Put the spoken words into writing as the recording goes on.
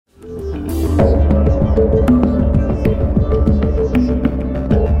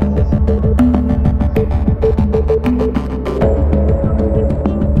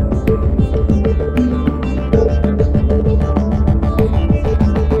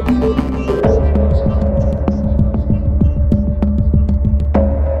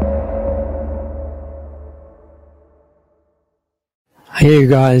Hey, you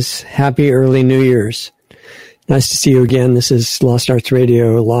guys. Happy early New Year's. Nice to see you again. This is Lost Arts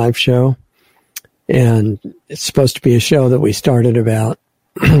Radio live show. And it's supposed to be a show that we started about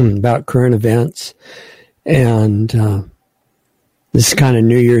current events. And this is kind of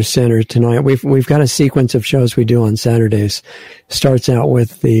New Year's centered tonight. We've got a sequence of shows we do on Saturdays. Starts out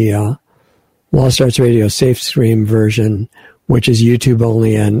with the Lost Arts Radio Safe Stream version, which is YouTube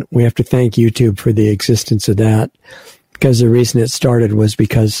only. And we have to thank YouTube for the existence of that. Because the reason it started was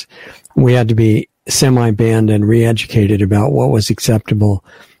because we had to be semi-banned and re-educated about what was acceptable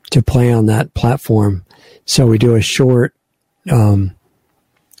to play on that platform. So we do a short, kind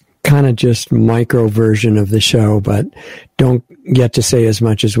of just micro version of the show, but don't get to say as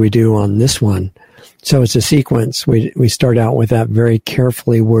much as we do on this one. So it's a sequence. We start out with that very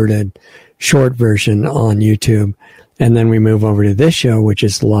carefully worded short version on YouTube, and then we move over to this show, which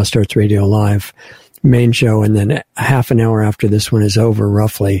is the Lost Arts Radio Live main show, and then half an hour after this one is over,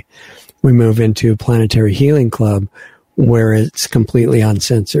 roughly, we move into Planetary Healing Club, where it's completely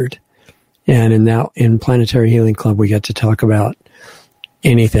uncensored. And in Planetary Healing Club, we get to talk about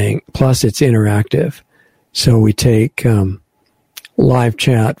anything. Plus, it's interactive. So we take live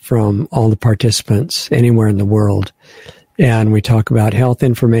chat from all the participants anywhere in the world, and we talk about health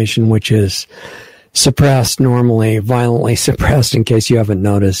information, which is suppressed normally, violently suppressed, in case you haven't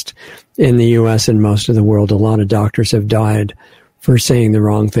noticed. In the U.S. and most of the world, a lot of doctors have died for saying the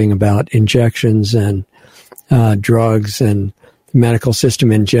wrong thing about injections and drugs and the medical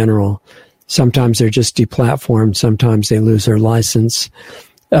system in general. Sometimes they're just deplatformed. Sometimes they lose their license.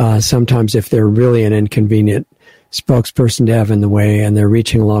 Sometimes if they're really an inconvenient spokesperson to have in the way and they're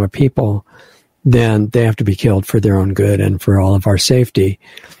reaching a lot of people, then they have to be killed for their own good and for all of our safety.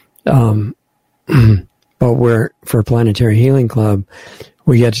 But for Planetary Healing Club,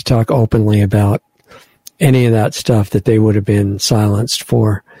 we get to talk openly about any of that stuff that they would have been silenced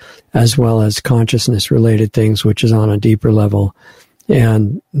for, as well as consciousness-related things, which is on a deeper level,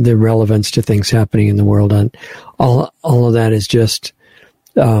 and the relevance to things happening in the world. And all of that is just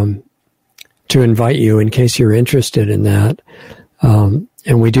to invite you, in case you're interested in that. And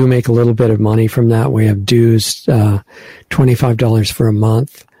we do make a little bit of money from that. We have dues, $25 for a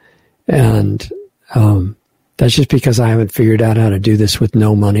month. And that's just because I haven't figured out how to do this with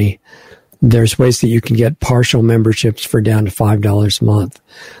no money. There's ways that you can get partial memberships for down to $5 a month.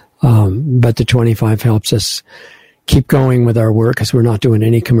 But the 25 helps us keep going with our work because we're not doing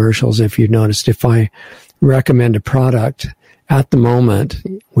any commercials. If you've noticed, if I recommend a product at the moment,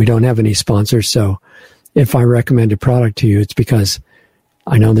 we don't have any sponsors. So if I recommend a product to you, it's because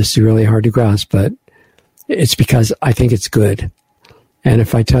I know this is really hard to grasp, but it's because I think it's good. And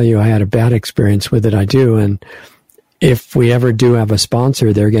if I tell you I had a bad experience with it, I do. And if we ever do have a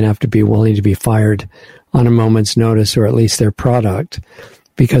sponsor, they're going to have to be willing to be fired on a moment's notice, or at least their product.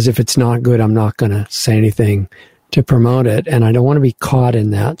 Because if it's not good, I'm not going to say anything to promote it. And I don't want to be caught in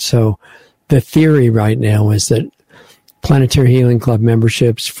that. So the theory right now is that Planetary Healing Club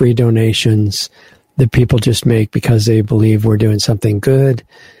memberships, free donations that people just make because they believe we're doing something good,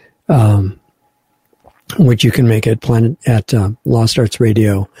 which you can make at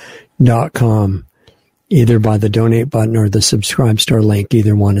lostartsradio.com, either by the donate button or the subscribe star link.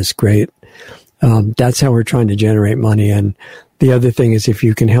 Either one is great. That's how we're trying to generate money. And the other thing is, if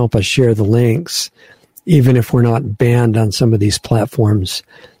you can help us share the links, even if we're not banned on some of these platforms,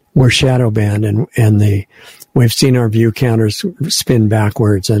 we're shadow banned, and we've seen our view counters spin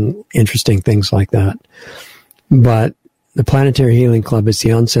backwards and interesting things like that. But the Planetary Healing Club is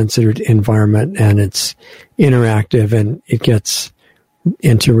the uncensored environment, and it's interactive, and it gets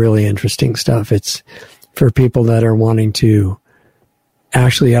into really interesting stuff. It's for people that are wanting to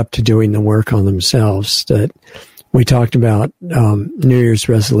actually up to doing the work on themselves. That we talked about New Year's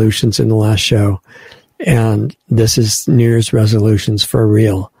resolutions in the last show, and this is New Year's resolutions for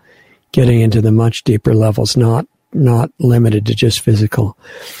real, getting into the much deeper levels, not limited to just physical.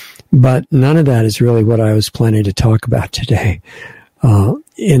 But none of that is really what I was planning to talk about today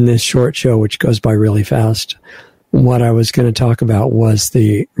in this short show, which goes by really fast. What I was going to talk about was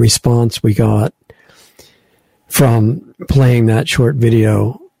the response we got from playing that short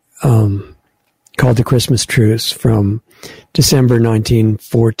video called The Christmas Truce from December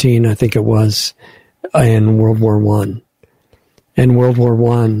 1914, I think it was, in World War I. And World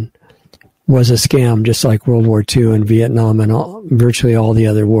War I was a scam, just like World War II and Vietnam and virtually all the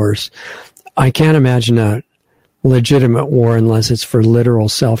other wars. I can't imagine a legitimate war unless it's for literal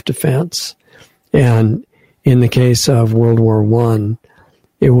self-defense. And in the case of World War I,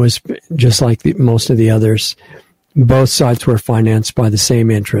 it was just like most of the others. Both sides were financed by the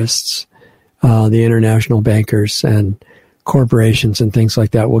same interests, the international bankers, and corporations and things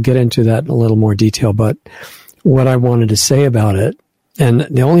like that. We'll get into that in a little more detail, but what I wanted to say about it, and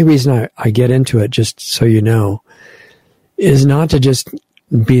the only reason I get into it, just so you know, is not to just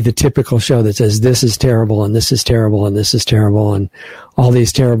be the typical show that says this is terrible and this is terrible and this is terrible and all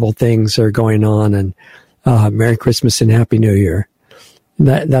these terrible things are going on and Merry Christmas and Happy New Year.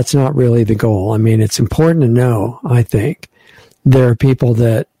 That's not really the goal. I mean, it's important to know, I think, there are people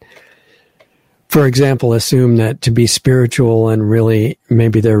that, for example, assume that to be spiritual and really,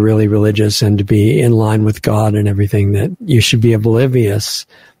 maybe they're really religious and to be in line with God and everything, that you should be oblivious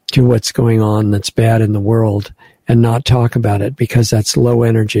to what's going on that's bad in the world and not talk about it because that's low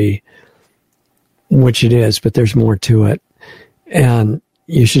energy, which it is, but there's more to it. And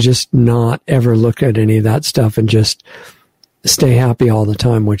you should just not ever look at any of that stuff and just stay happy all the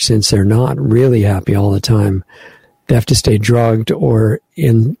time, which since they're not really happy all the time, they have to stay drugged or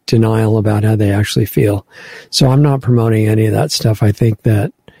in denial about how they actually feel. So I'm not promoting any of that stuff. I think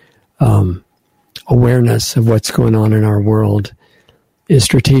that awareness of what's going on in our world is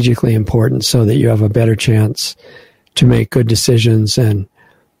strategically important so that you have a better chance to make good decisions and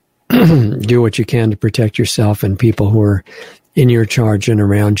do what you can to protect yourself and people who are in your charge and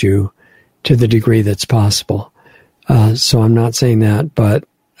around you to the degree that's possible. So I'm not saying that, but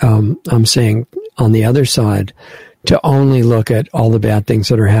I'm saying on the other side, to only look at all the bad things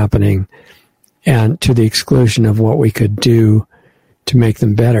that are happening and to the exclusion of what we could do to make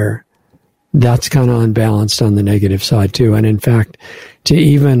them better, that's kind of unbalanced on the negative side too. And in fact, to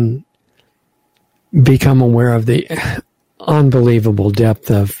even become aware of the unbelievable depth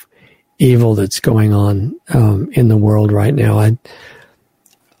of evil that's going on in the world right now,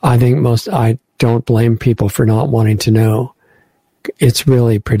 I think I don't blame people for not wanting to know. It's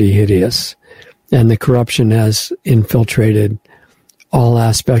really pretty hideous. And the corruption has infiltrated all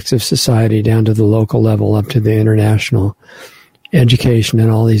aspects of society down to the local level, up to the international education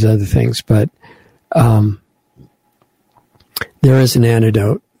and all these other things. But there is an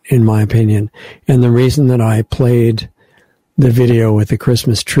antidote, in my opinion. And the reason that I played the video with the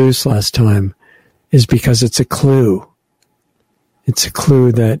Christmas truce last time is because it's a clue. It's a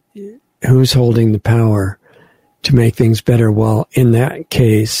clue that who's holding the power to make things better. Well, in that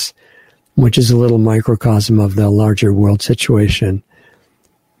case, which is a little microcosm of the larger world situation,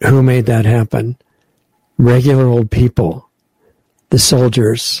 who made that happen? Regular old people, the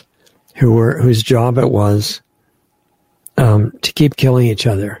soldiers whose job it was to keep killing each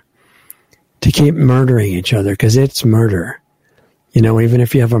other, to keep murdering each other, because it's murder. You know, even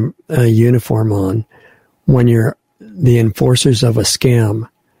if you have a uniform on, when you're the enforcers of a scam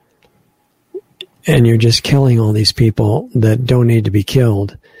and you're just killing all these people that don't need to be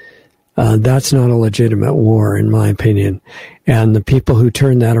killed, that's not a legitimate war, in my opinion. And the people who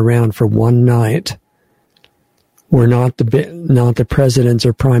turned that around for one night were not the presidents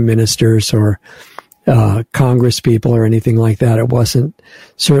or prime ministers or Congress people or anything like that. It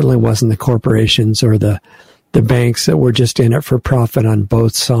certainly wasn't the corporations or the banks that were just in it for profit on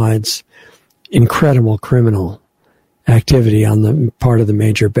both sides. Incredible criminal activity on the part of the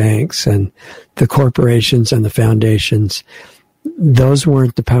major banks and the corporations and the foundations. Those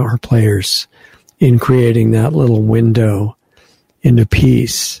weren't the power players in creating that little window into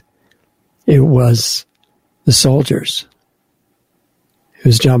peace. It was the soldiers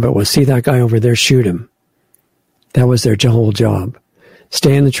whose job it was. See that guy over there? Shoot him. That was their whole job.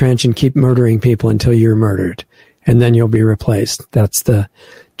 Stay in the trench and keep murdering people until you're murdered, and then you'll be replaced. That's the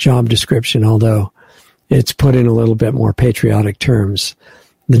job description, although it's put in a little bit more patriotic terms.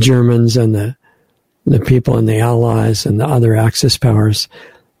 The Germans and the people in the Allies and the other Axis powers,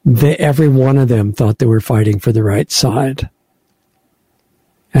 every one of them thought they were fighting for the right side.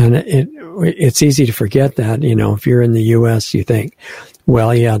 And it's easy to forget that. You know, if you're in the U.S., you think,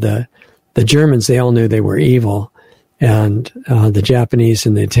 well, yeah, the Germans, they all knew they were evil. And the Japanese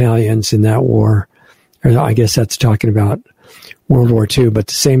and the Italians in that war, or I guess that's talking about World War II, but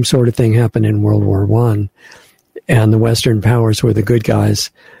the same sort of thing happened in World War I. And the Western powers were the good guys.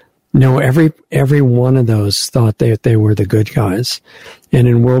 No, every one of those thought they were the good guys. And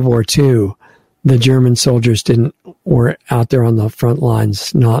in World War II, the German soldiers were out there on the front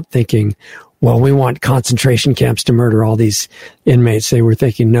lines not thinking, well, we want concentration camps to murder all these inmates. They were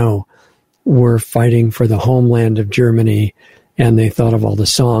thinking, no, we're fighting for the homeland of Germany. And they thought of all the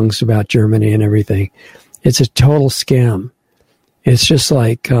songs about Germany and everything. It's a total scam. It's just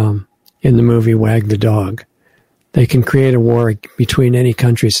like in the movie Wag the Dog. They can create a war between any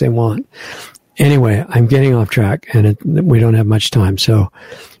countries they want. Anyway, I'm getting off track, and we don't have much time. So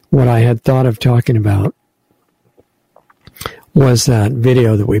what I had thought of talking about was that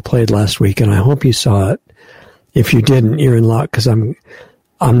video that we played last week, and I hope you saw it. If you didn't, you're in luck, because I'm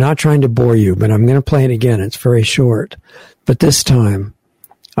not trying to bore you, but I'm going to play it again. It's very short. But this time,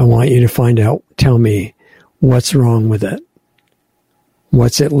 I want you to tell me what's wrong with it.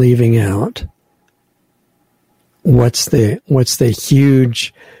 What's it leaving out? What's the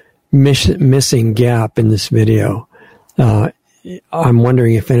huge missing gap in this video? I'm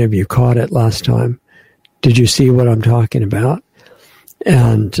wondering if any of you caught it last time. Did you see what I'm talking about?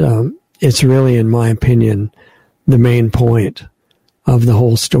 And it's really, in my opinion, the main point of the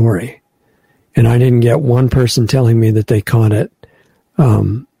whole story. And I didn't get one person telling me that they caught it.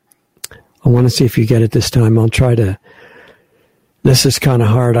 I want to see if you get it this time. I'll try to. This is kind of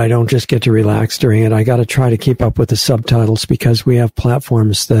hard. I don't just get to relax during it. I got to try to keep up with the subtitles, because we have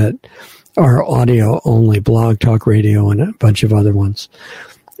platforms that are audio only, Blog Talk Radio and a bunch of other ones.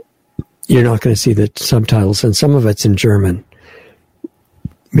 You're not going to see the subtitles, and some of it's in German,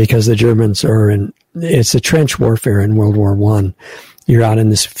 because the Germans it's a trench warfare in World War I. You're out in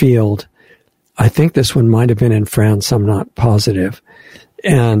this field. I think this one might have been in France. I'm not positive.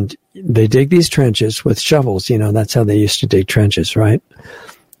 And they dig these trenches with shovels. That's how they used to dig trenches, right?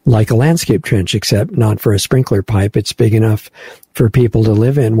 Like a landscape trench, except not for a sprinkler pipe. It's big enough for people to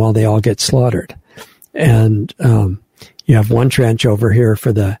live in while they all get slaughtered. And you have one trench over here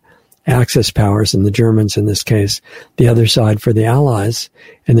for the Axis powers, and the Germans in this case, the other side for the Allies,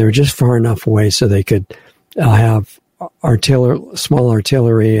 and they were just far enough away so they could have small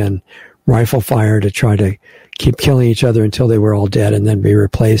artillery and rifle fire to try to keep killing each other until they were all dead, and then be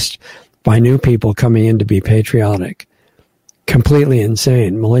replaced by new people coming in to be patriotic. Completely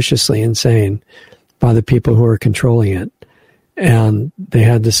insane, maliciously insane by the people who are controlling it. And they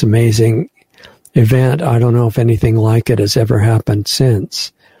had this amazing event. I don't know if anything like it has ever happened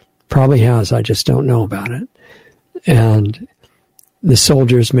since. Probably has. I just don't know about it. And the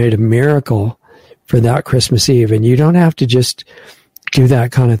soldiers made a miracle for that Christmas Eve. And you don't have to just do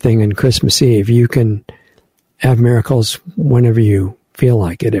that kind of thing on Christmas Eve. You can have miracles whenever you feel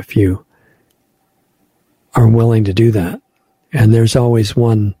like it, if you are willing to do that. And there's always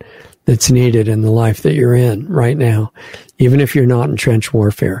one that's needed in the life that you're in right now. Even if you're not in trench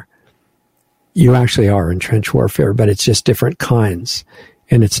warfare, you actually are in trench warfare, but it's just different kinds,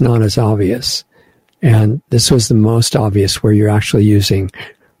 and it's not as obvious. And this was the most obvious, where you're actually using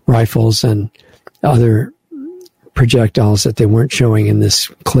rifles and other projectiles that they weren't showing in this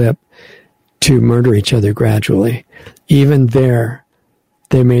clip to murder each other gradually. Even there,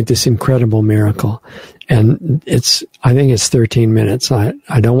 they made this incredible miracle. And I think it's 13 minutes. I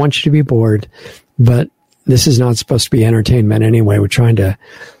don't want you to be bored, but this is not supposed to be entertainment anyway. We're trying to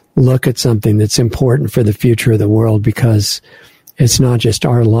look at something that's important for the future of the world, because it's not just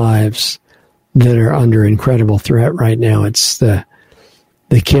our lives that are under incredible threat right now. It's the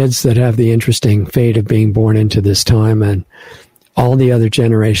kids that have the interesting fate of being born into this time, and all the other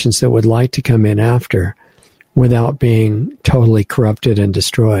generations that would like to come in after without being totally corrupted and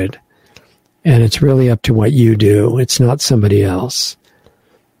destroyed. And it's really up to what you do. It's not somebody else.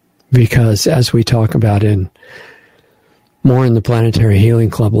 Because as we talk about more in the Planetary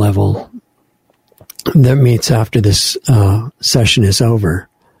Healing Club level that meets after this session is over,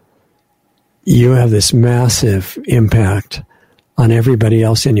 you have this massive impact on everybody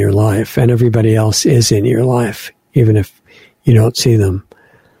else in your life, and everybody else is in your life, even if you don't see them.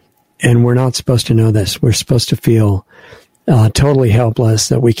 And we're not supposed to know this. We're supposed to feel totally helpless,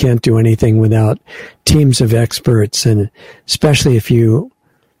 that we can't do anything without teams of experts. And especially if you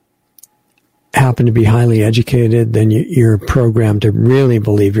happen to be highly educated, then you're programmed to really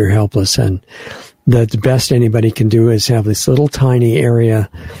believe you're helpless, and that the best anybody can do is have this little tiny area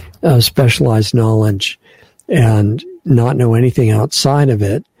of specialized knowledge and not know anything outside of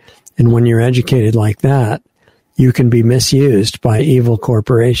it. And when you're educated like that, you can be misused by evil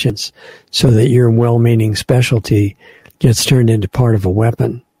corporations so that your well-meaning specialty gets turned into part of a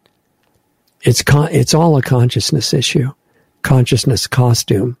weapon. It's all a consciousness issue, consciousness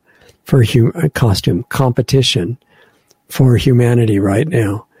competition for humanity right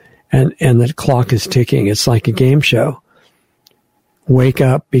now. And the clock is ticking. It's like a game show. Wake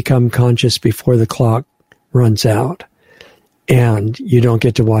up, become conscious before the clock runs out. And you don't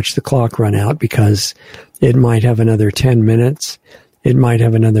get to watch the clock run out, because it might have another 10 minutes. It might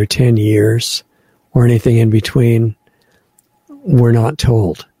have another 10 years, or anything in between. We're not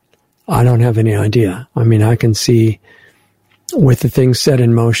told. I don't have any idea. I mean, I can see with the things set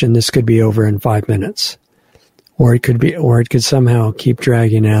in motion, this could be over in 5 minutes, or it could somehow keep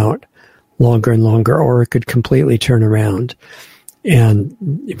dragging out longer and longer, or it could completely turn around. And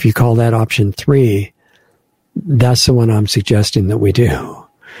if you call that option 3, that's the one I'm suggesting that we do.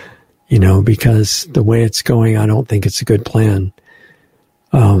 because the way it's going, I don't think it's a good plan.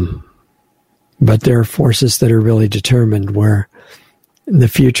 But there are forces that are really determined where the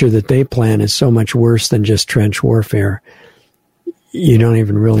future that they plan is so much worse than just trench warfare. You don't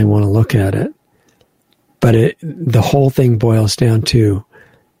even really want to look at it. But the whole thing boils down to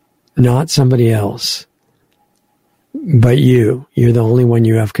not somebody else, but you. You're the only one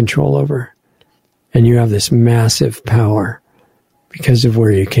you have control over. And you have this massive power because of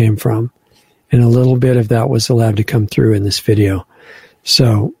where you came from. And a little bit of that was allowed to come through in this video.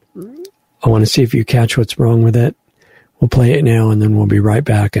 So I want to see if you catch what's wrong with it. We'll play it now, and then we'll be right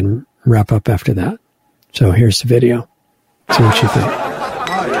back and wrap up after that. So here's the video. See what you think.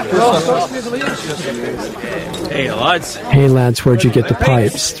 Hey, lads. Hey, lads, where'd you get the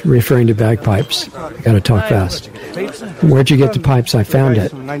pipes? Referring to bagpipes. I gotta talk fast. Where'd you get the pipes? I found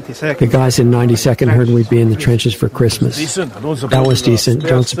it. The guys in 92nd heard we'd be in the trenches for Christmas. That was decent.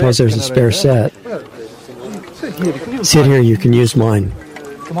 Don't suppose there's a spare set. Sit here, you can use mine.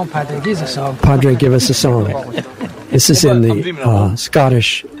 Come on, Padre, give us a song. Padre, give us a song. This is in the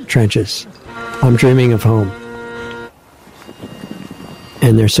Scottish trenches. I'm dreaming of home.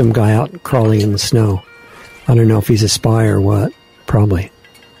 And there's some guy out crawling in the snow. I don't know if he's a spy or what. Probably.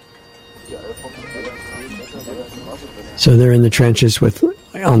 So they're in the trenches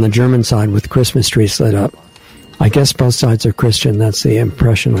on the German side with Christmas trees lit up. I guess both sides are Christian. That's the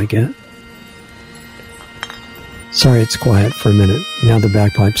impression I get. Sorry it's quiet for a minute. Now the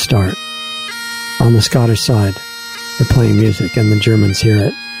bagpipes start. On the Scottish side, they're playing music and the Germans hear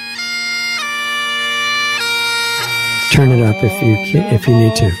it. Turn it up if you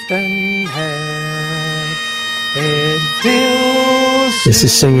need to. This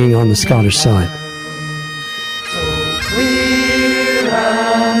is singing on the Scottish side.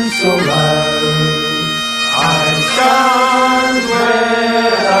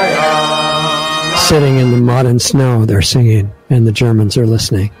 Sitting in the mud and snow, they're singing, and the Germans are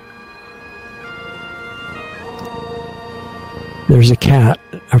listening. There's a cat,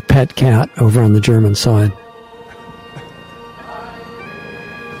 a pet cat, over on the German side.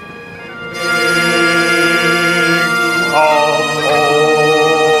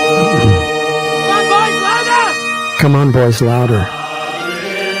 Come on, boys, louder.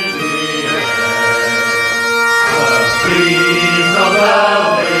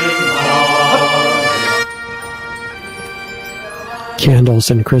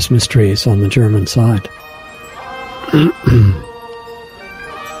 Candles and Christmas trees on the German side.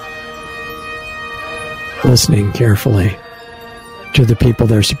 Listening carefully to the people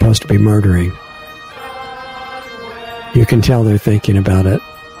they're supposed to be murdering. You can tell they're thinking about it.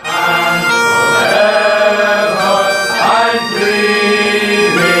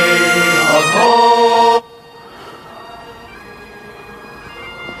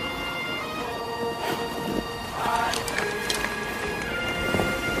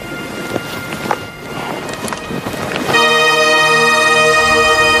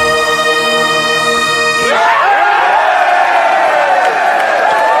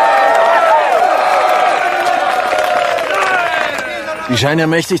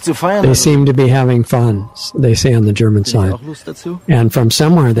 They seem to be having fun, they say on the German side. And from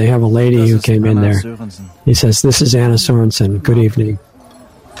somewhere they have a lady who came in there. He says, "This is Anna Sorensen. Good evening."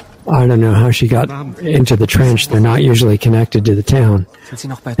 I don't know how she got into the trench. They're not usually connected to the town.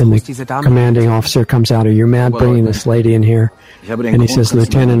 And the commanding officer comes out, "Are you mad bringing this lady in here?" And he says,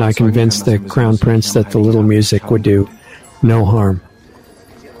 "Lieutenant, I convinced the Crown Prince that the little music would do no harm."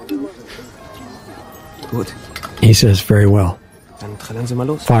 He says, "Very well.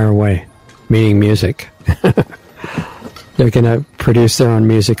 Fire away," meaning music. They're going to produce their own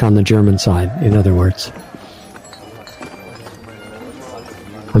music on the German side, in other words.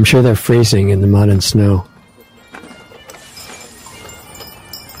 I'm sure they're freezing in the mud and snow.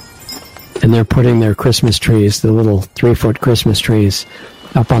 And they're putting their Christmas trees, the little 3-foot Christmas trees,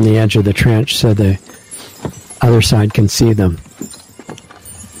 up on the edge of the trench so the other side can see them.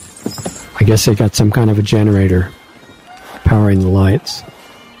 I guess they got some kind of a generator powering the lights.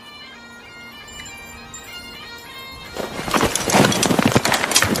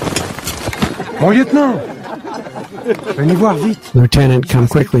 Mon lieutenant! Venez voir vite. Lieutenant, come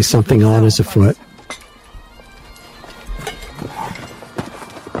quickly, something odd is afoot.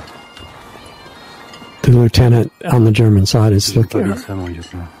 The lieutenant on the German side is looking.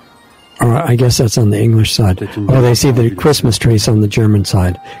 Or I guess that's on the English side. Oh, they see the Christmas trees on the German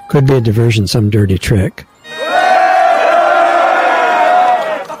side. Could be a diversion, some dirty trick.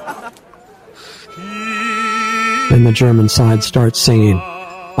 And the German side starts singing.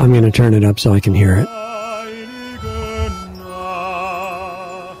 I'm going to turn it up so I can hear it.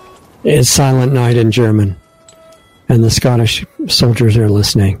 It's Silent Night in German, and the Scottish soldiers are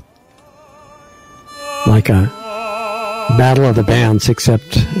listening. Like a battle of the bands,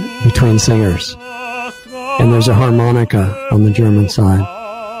 except between singers. And there's a harmonica on the German side.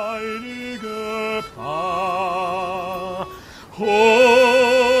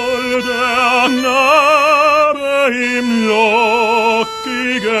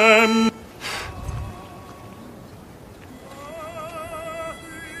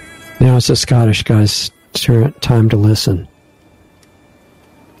 Now it's the Scottish guys' time to listen.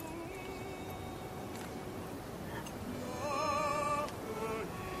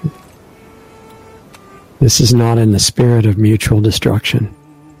 This is not in the spirit of mutual destruction.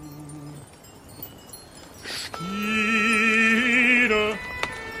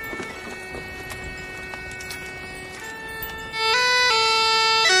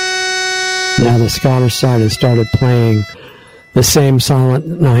 Now the Scottish side has started playing the same Silent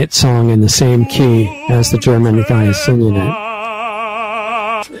Night song in the same key as the German guy is singing it.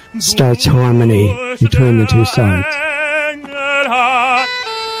 Starts harmony between the two sides.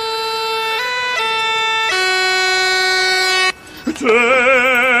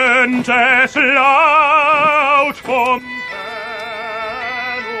 Tönt es laut vom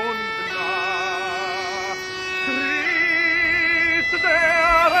Fern und nah. Christ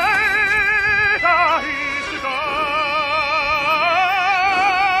der Retter ist da.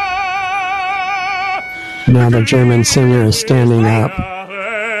 Now the German singer is standing up,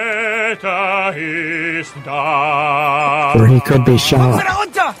 where he could be shot.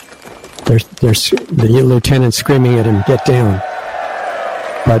 There's the lieutenant screaming at him, "Get down."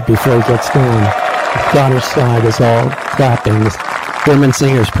 But before he gets down, the Scottish side is all clapping. The German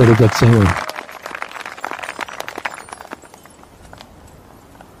singer's pretty good singer.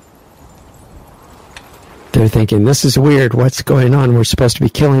 They're thinking, this is weird. What's going on? We're supposed to be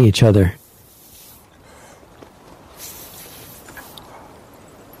killing each other.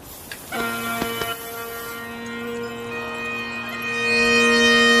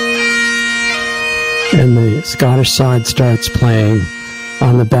 And the Scottish side starts playing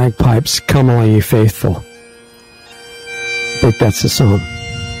on the bagpipes, "Come All Ye Faithful." I think that's the song.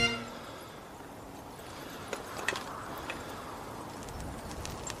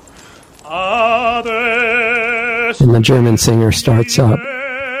 And the German singer starts up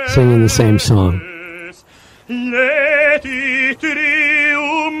singing the same song.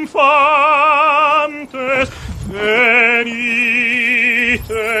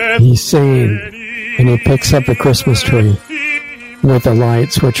 He's singing, and he picks up a Christmas tree with the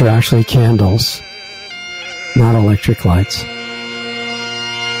lights, which are actually candles, not electric lights.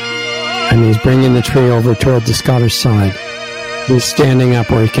 And he's bringing the tree over toward the Scottish side. He's standing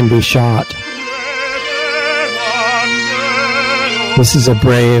up where he can be shot. This is a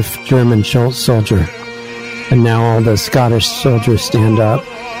brave German soldier. And now all the Scottish soldiers stand up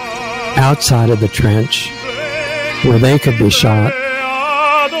outside of the trench where they could be shot.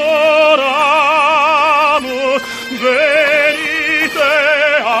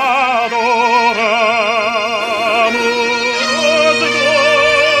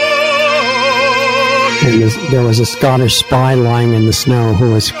 And there was a Scottish spy lying in the snow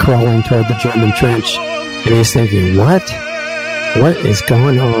who was crawling toward the German trench. And he's thinking, what? What is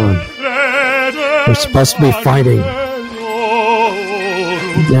going on? We're supposed to be fighting.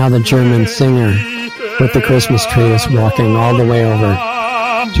 Now the German singer with the Christmas tree is walking all the way over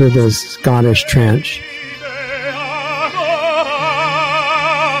to the Scottish trench.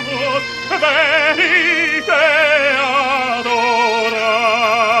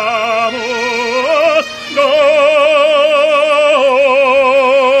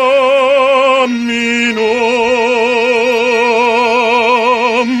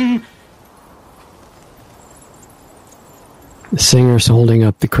 The singer's holding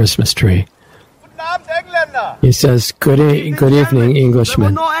up the Christmas tree. He says, good evening,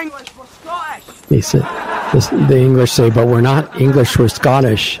 Englishmen. He said, the English say, but we're not English, we're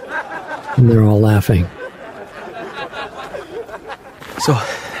Scottish. And they're all laughing. So,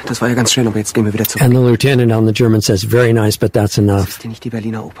 das war ja ganz schön, aber jetzt gehen wir wieder zurück. And the lieutenant on the German says, very nice, but that's enough. Das ist nicht die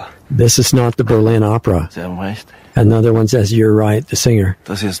Berliner Oper. This is not the Berlin Opera. Sie haben recht. Another one says, you're right, the singer.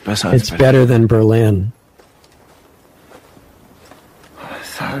 Das hier ist besser als It's better than Berlin.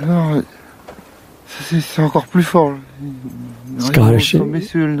 Alors, c'est encore plus fort. Scottish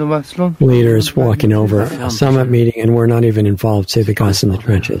leaders walking over a summit meeting, and we're not even involved, say the guys in the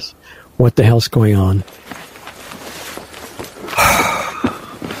trenches. What the hell's going on?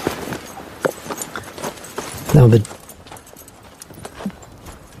 Now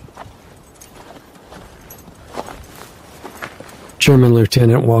German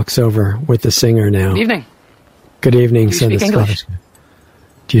lieutenant walks over with the singer now. Good evening. Good evening, Do you said the speak English? Scottish.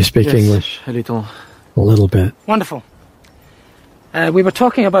 Do you speak Yes, English? a little. A little bit. Wonderful. We were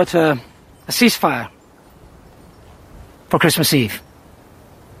talking about a ceasefire for Christmas Eve.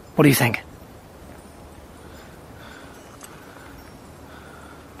 What do you think?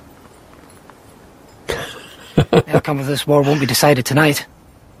 The outcome of this war won't be decided tonight.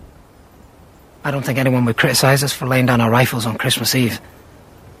 I don't think anyone would criticize us for laying down our rifles on Christmas Eve.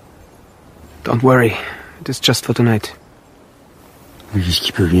 Don't worry. It is just for tonight. Mais qu'est-ce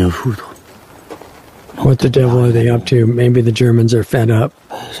qu'il peut bien foutre? What the devil are they up to? Maybe the Germans are fed up.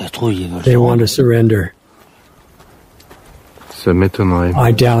 Ça trouille, il va They want to surrender. Ça m'étonnerait.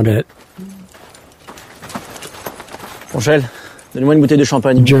 I doubt it. Angèle, donne-moi une bouteille de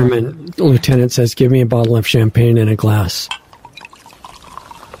champagne. German lieutenant says, give me a bottle of champagne and a glass.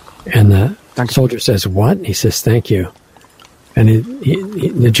 And the soldier says, what? He says, thank you. And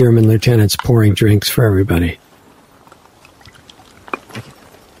the German lieutenant's pouring drinks for everybody.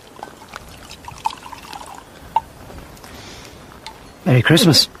 Merry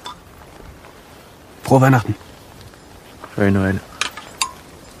Christmas. Frohe Weihnachten. Joyeux Noël.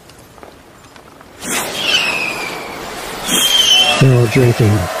 They're all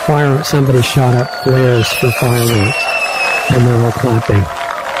drinking. Somebody shot up flares for fireworks. And they're all clapping.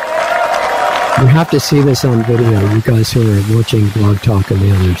 You have to see this on video, you guys who are watching Blog Talk and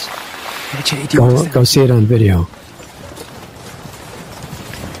the others. Go see it on video.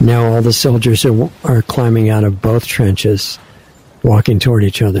 Now all the soldiers are climbing out of both trenches, walking toward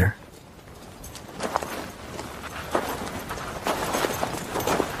each other.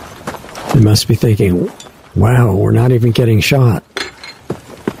 They must be thinking, wow, we're not even getting shot.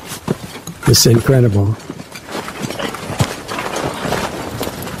 This is incredible.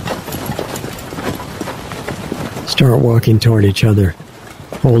 Start walking toward each other,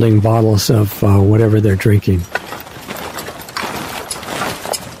 holding bottles of whatever they're drinking.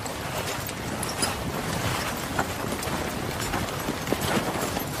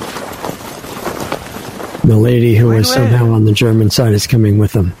 The lady who was somehow on the German side is coming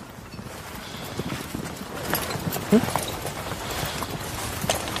with them.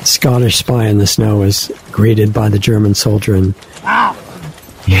 Scottish spy in the snow is greeted by the German soldier and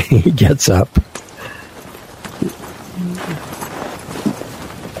he gets up.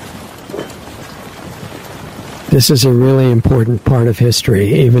 This is a really important part of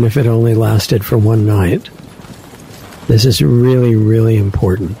history, even if it only lasted for one night. This is really, really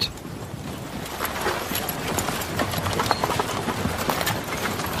important.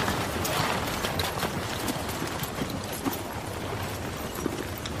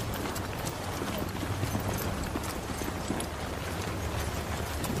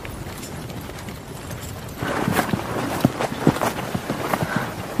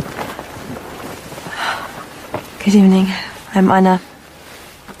 Good evening. I'm Anna.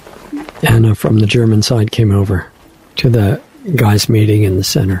 Anna from the German side came over to the guys' meeting in the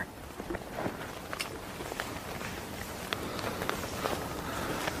center.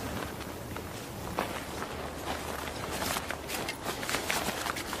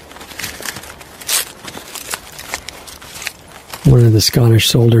 One of the Scottish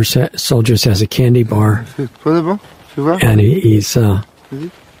soldiers has a candy bar, and he's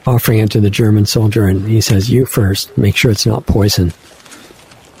offering it to the German soldier, and he says, you first, make sure it's not poison.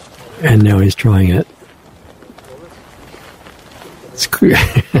 And now he's trying it. It's good.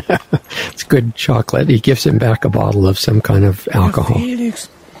 It's good chocolate. He gives him back a bottle of some kind of alcohol.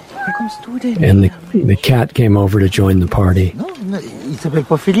 And the cat came over to join the party. Il s'appelle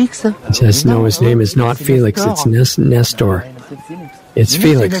pas Félix? He says, no, his name is not Felix, it's Nestor. It's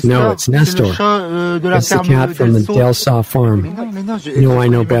Felix. No, it's Nestor. It's the cat from the Delsaw farm. No, I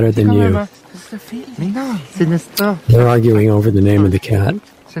know better than you. Mais non, c'est Nestor. They're arguing over the name of the cat.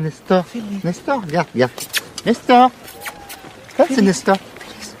 C'est Nestor. Nestor, regarde, regarde. Nestor. Ça, c'est Nestor.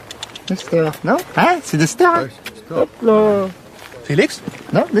 Nestor, non? Hein? C'est Nestor, hein? Hop là. Félix?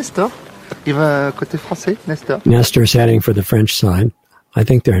 Non, Nestor. Il va côté français, Nestor. Nestor's heading for the French side. I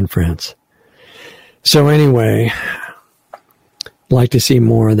think they're in France. So anyway, like to see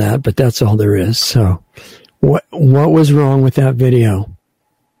more of that, but that's all there is. So what was wrong with that video?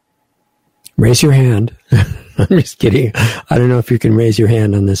 Raise your hand. I'm just kidding. I don't know if you can raise your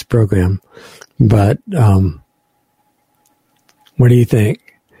hand on this program, but what do you think?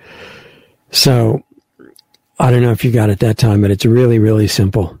 So I don't know if you got it that time, but it's really, really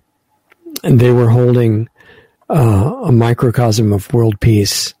simple. And they were holding a microcosm of world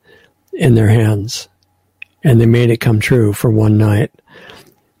peace in their hands, and they made it come true for one night.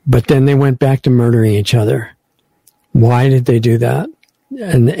 But then they went back to murdering each other Why did they do that?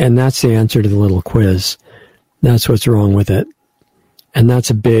 And that's the answer to the little quiz. That's what's wrong with it. And that's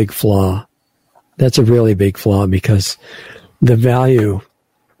a big flaw. That's a really big flaw, because the value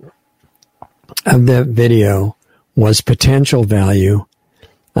of that video was potential value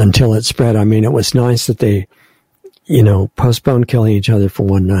until it spread. I mean, it was nice that they, postponed killing each other for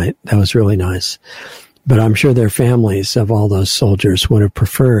one night. That was really nice. But I'm sure their families of all those soldiers would have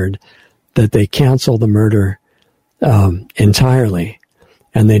preferred that they cancel the murder entirely,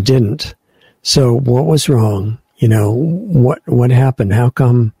 and they didn't. So what was wrong? What happened? How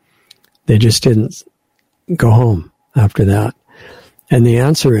come they just didn't go home after that? And the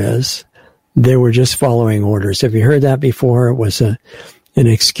answer is they were just following orders. Have you heard that before? It was an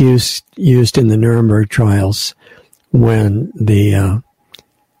excuse used in the Nuremberg trials when the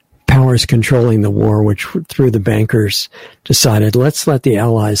powers controlling the war, which through the bankers, decided, let's let the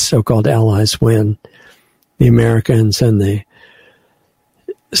allies, so-called allies, win. The Americans and the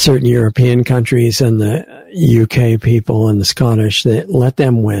certain European countries and the UK people and the Scottish, let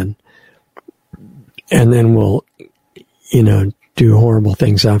them win. And then we'll, do horrible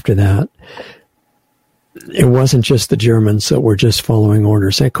things after that. It wasn't just the Germans that were just following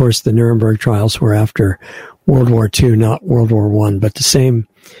orders. Of course, the Nuremberg trials were after World War II, not World War I, but the same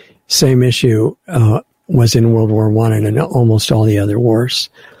issue was in World War I and in almost all the other wars.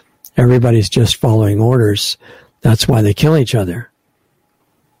 Everybody's just following orders. That's why they kill each other.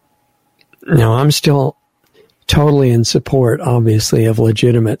 Now, I'm still totally in support, obviously, of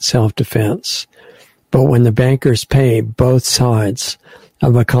legitimate self-defense. But when the bankers pay both sides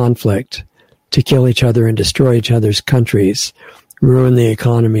of a conflict to kill each other and destroy each other's countries, ruin the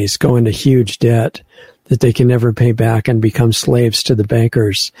economies, go into huge debt that they can never pay back, and become slaves to the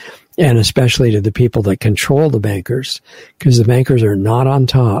bankers, and especially to the people that control the bankers, because the bankers are not on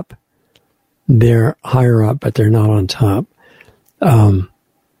top. They're higher up, but they're not on top. To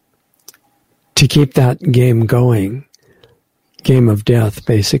keep that game going, game of death,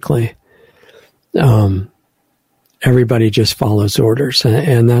 basically, everybody just follows orders.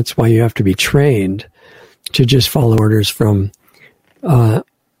 And that's why you have to be trained to just follow orders from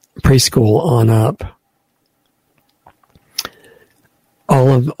preschool on up.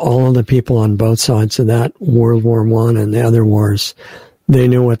 All of the people on both sides of that World War I and the other wars, they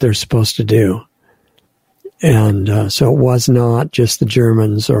knew what they're supposed to do. And so it was not just the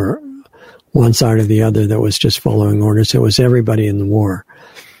Germans or one side or the other that was just following orders. It was everybody in the war.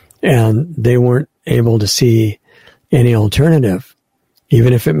 And they weren't able to see any alternative,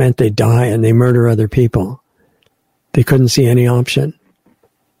 even if it meant they die and they murder other people. They couldn't see any option.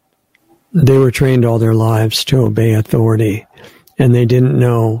 They were trained all their lives to obey authority, and they didn't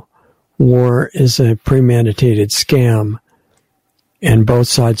know war is a premeditated scam, and both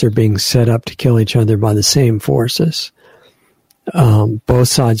sides are being set up to kill each other by the same forces. Both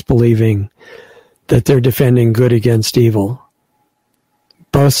sides believing that they're defending good against evil.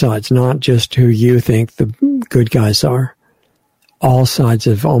 Both sides, not just who you think the good guys are. All sides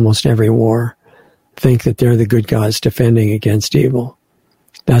of almost every war think that they're the good guys defending against evil.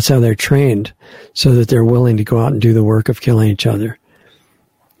 That's how they're trained, so that they're willing to go out and do the work of killing each other.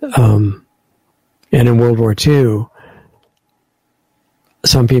 And in World War II,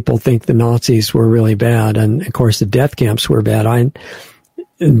 some people think the Nazis were really bad, and of course the death camps were bad.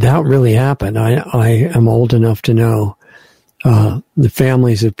 That really happened. I am old enough to know the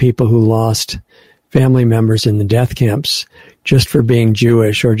families of people who lost family members in the death camps just for being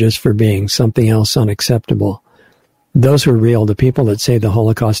Jewish or just for being something else unacceptable. Those were real. The people that say the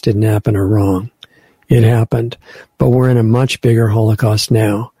Holocaust didn't happen are wrong. It happened. But we're in a much bigger Holocaust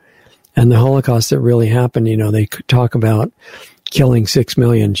now. And the Holocaust that really happened, they could talk about killing 6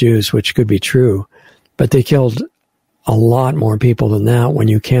 million Jews, which could be true. But they killed a lot more people than that when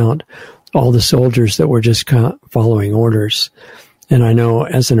you count all the soldiers that were just following orders. And I know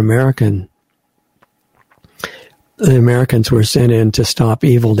as an American, the Americans were sent in to stop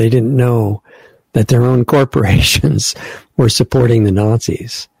evil. They didn't know that their own corporations were supporting the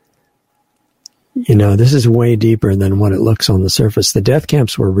Nazis. This is way deeper than what it looks on the surface. The death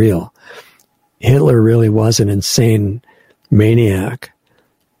camps were real. Hitler really was an insane maniac.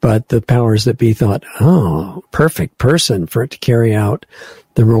 But the powers that be thought, perfect person for it to carry out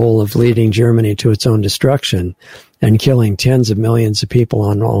the role of leading Germany to its own destruction and killing tens of millions of people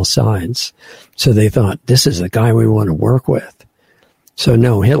on all sides. So they thought, this is a guy we want to work with. So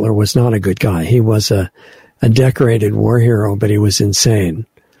no, Hitler was not a good guy. He was a decorated war hero, but he was insane.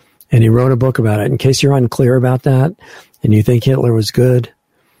 And he wrote a book about it. In case you're unclear about that and you think Hitler was good,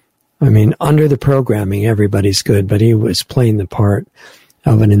 I mean, under the programming, everybody's good, but he was playing the part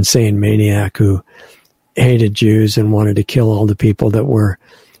of an insane maniac who hated Jews and wanted to kill all the people that were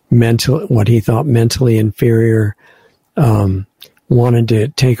what he thought mentally inferior, wanted to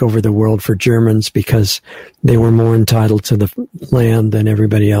take over the world for Germans because they were more entitled to the land than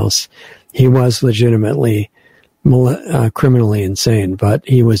everybody else. He was legitimately criminally insane, but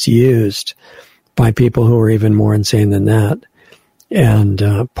he was used by people who were even more insane than that, and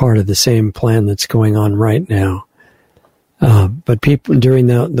part of the same plan that's going on right now. But people during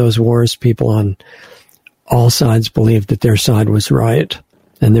those wars, people on all sides believed that their side was right,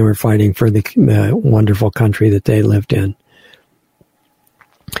 and they were fighting for the wonderful country that they lived in.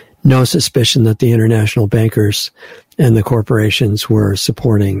 No suspicion that the international bankers and the corporations were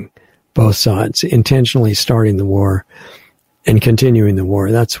supporting both sides, intentionally starting the war and continuing the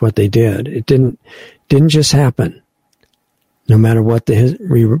war. That's what they did. It didn't just happen, no matter what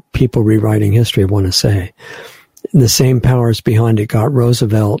the people rewriting history want to say. The same powers behind it got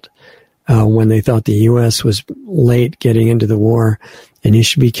Roosevelt when they thought the U.S. was late getting into the war, and you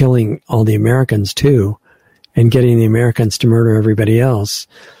should be killing all the Americans too, and getting the Americans to murder everybody else.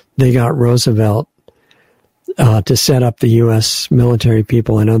 They got Roosevelt to set up the U.S. military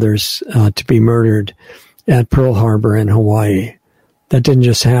people and others to be murdered at Pearl Harbor in Hawaii. That didn't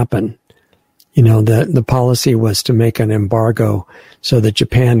just happen. You know, the policy was to make an embargo so that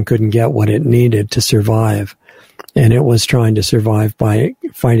Japan couldn't get what it needed to survive. And it was trying to survive by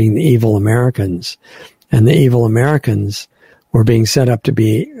fighting the evil Americans. And the evil Americans were being set up to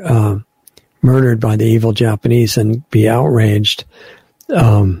be murdered by the evil Japanese and be outraged,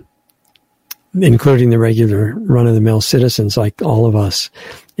 including the regular run-of-the-mill citizens like all of us,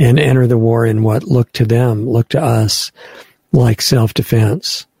 and enter the war in what looked to us, like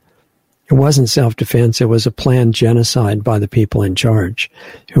self-defense. It wasn't self-defense, it was a planned genocide by the people in charge,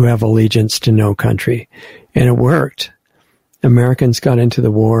 who have allegiance to no country. And it worked. Americans got into the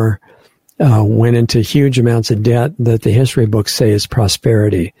war, went into huge amounts of debt that the history books say is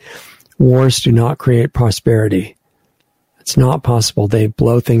prosperity. Wars do not create prosperity. It's not possible. They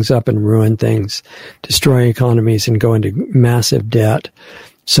blow things up and ruin things, destroy economies, and go into massive debt.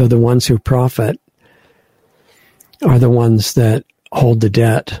 So the ones who profit are the ones that hold the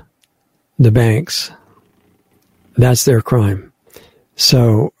debt, the banks. That's their crime.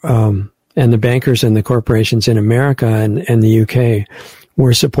 So, and the bankers and the corporations in America and the UK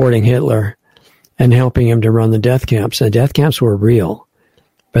were supporting Hitler and helping him to run the death camps. The death camps were real,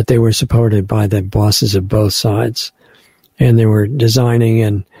 but they were supported by the bosses of both sides. And they were designing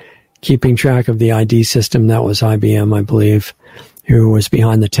and keeping track of the ID system. That was IBM, I believe, who was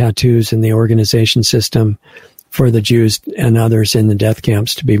behind the tattoos and the organization system for the Jews and others in the death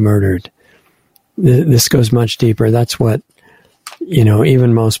camps to be murdered. This goes much deeper. That's what, you know,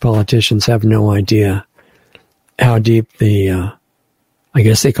 even most politicians have no idea how deep the, I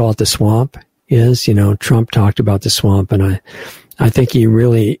guess they call it the swamp is. You know, Trump talked about the swamp, and I think he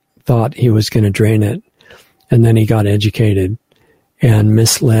really thought he was going to drain it. And then he got educated and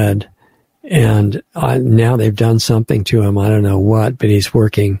misled. And now they've done something to him. I don't know what, but he's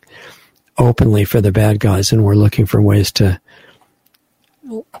working openly for the bad guys, and we're looking for ways to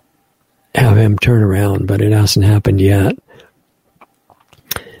have him turn around, but it hasn't happened yet.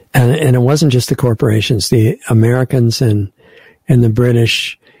 And it wasn't just the corporations. The Americans and the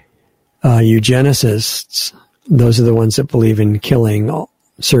British eugenicists, those are the ones that believe in killing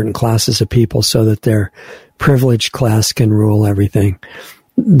certain classes of people so that their privileged class can rule everything.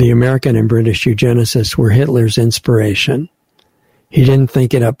 The American and British eugenicists were Hitler's inspiration. He didn't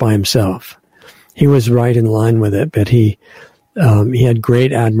think it up by himself. He was right in line with it, but he had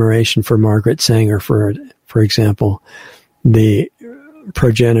great admiration for Margaret Sanger, for example, the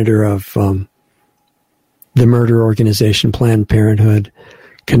progenitor of the murder organization Planned Parenthood,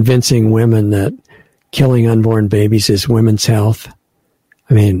 convincing women that killing unborn babies is women's health.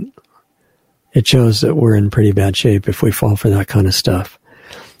 I mean, it shows that we're in pretty bad shape if we fall for that kind of stuff.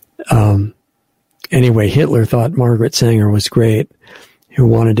 Anyway, Hitler thought Margaret Sanger was great, who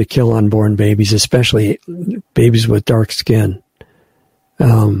wanted to kill unborn babies, especially babies with dark skin.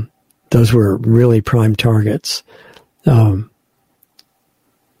 Those were really prime targets.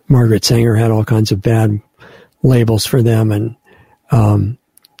 Margaret Sanger had all kinds of bad labels for them, and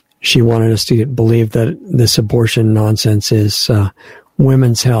she wanted us to believe that this abortion nonsense is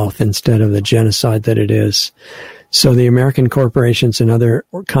women's health instead of the genocide that it is. So the American corporations and other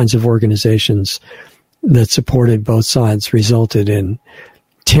kinds of organizations that supported both sides resulted in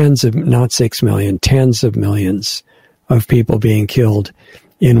tens of, not 6 million, tens of millions of people being killed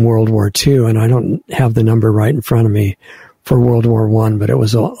in World War II. And I don't have the number right in front of me for World War I, but it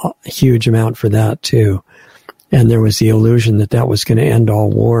was a huge amount for that too. And there was the illusion that that was going to end all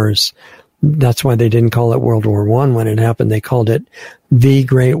wars, That's why they didn't call it World War I when it happened. They called it the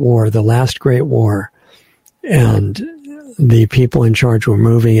Great War, the last Great War. And the people in charge were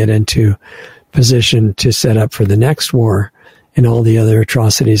moving it into position to set up for the next war and all the other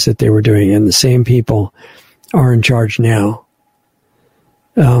atrocities that they were doing. And the same people are in charge now.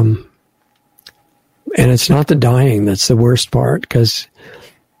 And it's not the dying that's the worst part, because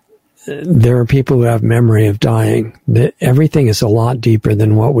there are people who have memory of dying. Everything is a lot deeper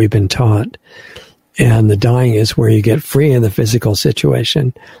than what we've been taught. And the dying is where you get free in the physical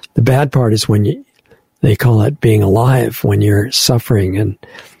situation. The bad part is when they call it being alive, when you're suffering and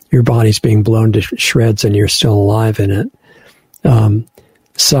your body's being blown to shreds and you're still alive in it.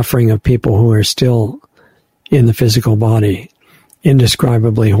 Suffering of people who are still in the physical body,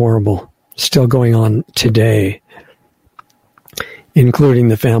 indescribably horrible, still going on today, including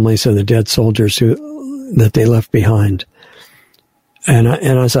the families of the dead soldiers that they left behind. And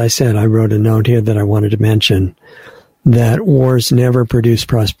as I said, I wrote a note here that I wanted to mention that wars never produce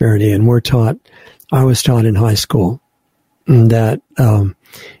prosperity. And I was taught in high school that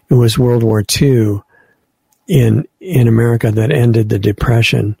it was World War II in America that ended the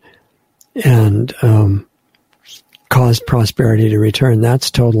Depression and caused prosperity to return. That's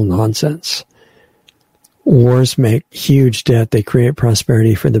total nonsense. Wars make huge debt. They create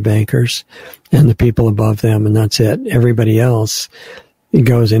prosperity for the bankers and the people above them, and that's it. Everybody else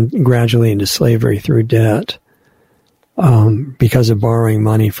goes gradually into slavery through debt because of borrowing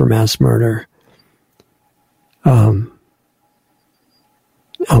money for mass murder.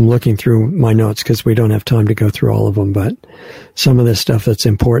 I'm looking through my notes because we don't have time to go through all of them, but some of this stuff that's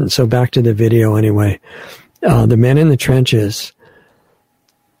important. So back to the video anyway. The men in the trenches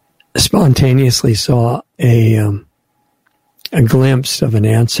spontaneously saw a glimpse of an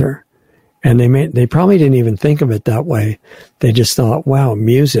answer, and they probably didn't even think of it that way. They just thought, wow,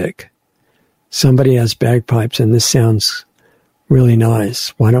 music. Somebody has bagpipes and this sounds really nice.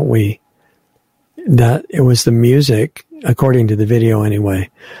 Why don't we? That it was the music, according to the video anyway,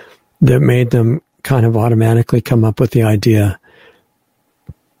 that made them kind of automatically come up with the idea,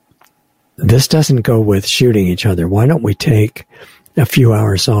 this doesn't go with shooting each other. Why don't we take a few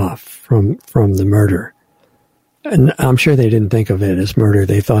hours off from the murder? And I'm sure they didn't think of it as murder.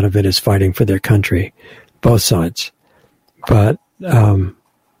 They thought of it as fighting for their country, both sides. But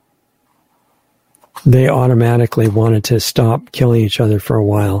they automatically wanted to stop killing each other for a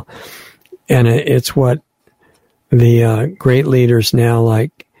while. And it's what the great leaders now,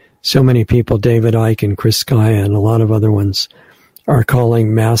 like so many people, David Icke and Chris Skyia and a lot of other ones, are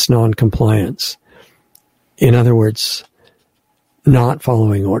calling mass non-compliance. In other words, not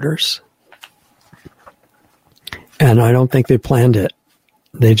following orders. And I don't think they planned it.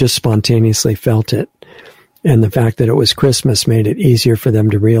 They just spontaneously felt it. And the fact that it was Christmas made it easier for them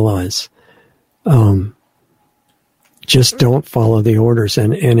to realize. Just don't follow the orders.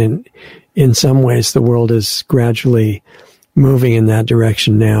 And in some ways, the world is gradually moving in that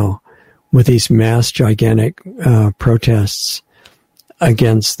direction now with these mass, gigantic protests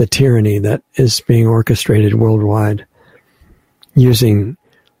against the tyranny that is being orchestrated worldwide, using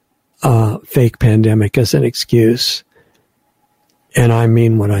fake pandemic as an excuse. And I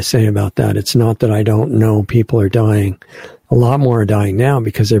mean what I say about that. It's not that I don't know people are dying. A lot more are dying now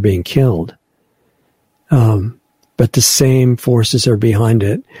because they're being killed. But the same forces are behind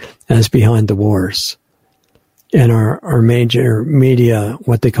it as behind the wars. And our major media,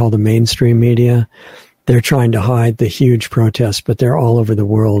 what they call the mainstream media, they're trying to hide the huge protests, but they're all over the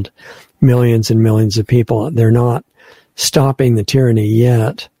world. Millions and millions of people. They're not stopping the tyranny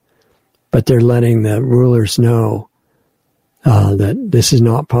yet, but they're letting the rulers know that this is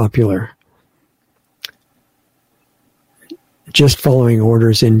not popular. Just following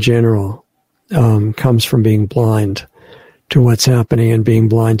orders in general comes from being blind to what's happening and being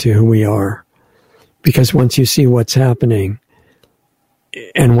blind to who we are. Because once you see what's happening,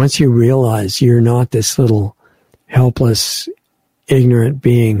 and once you realize you're not this little helpless, ignorant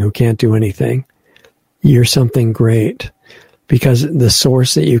being who can't do anything, you're something great. Because the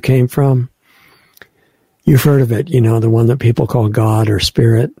source that you came from, you've heard of it, the one that people call God or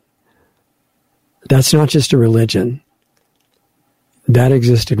spirit. That's not just a religion. That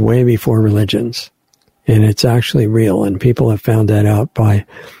existed way before religions. And it's actually real. And people have found that out by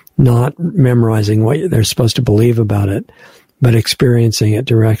not memorizing what they're supposed to believe about it, but experiencing it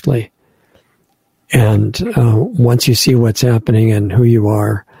directly. And once you see what's happening and who you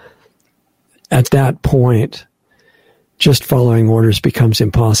are, at that point, just following orders becomes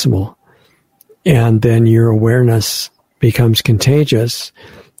impossible. And then your awareness becomes contagious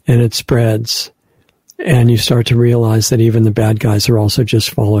and it spreads. And you start to realize that even the bad guys are also just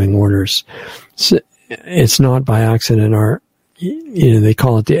following orders. So it's not by accident. They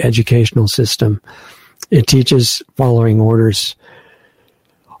call it the educational system. It teaches following orders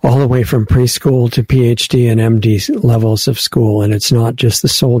all the way from preschool to PhD and MD levels of school. And it's not just the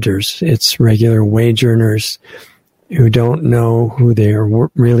soldiers. It's regular wage earners who don't know who they are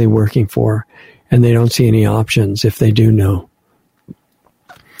really working for, and they don't see any options if they do know.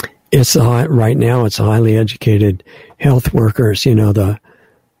 Right now it's highly educated health workers, the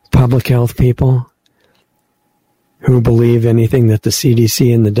public health people who believe anything that the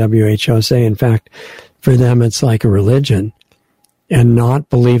CDC and the WHO say. In fact, for them, it's like a religion. And not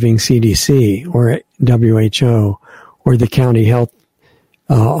believing CDC or WHO or the county health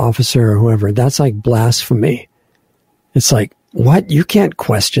officer or whoever, that's like blasphemy. It's like, what? You can't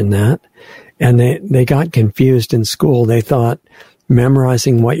question that. And they got confused in school. They thought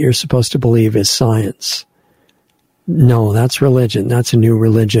memorizing what you're supposed to believe is science. No, that's religion. That's a new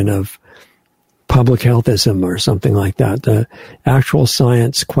religion of public healthism or something like that. The actual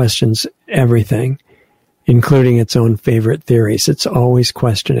science questions everything, including its own favorite theories. It's always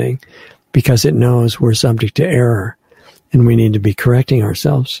questioning because it knows we're subject to error and we need to be correcting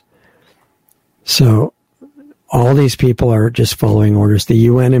ourselves. So all these people are just following orders. The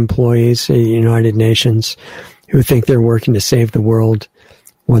UN employees, the United Nations, who think they're working to save the world,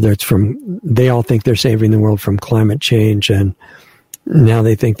 they all think they're saving the world from climate change, and now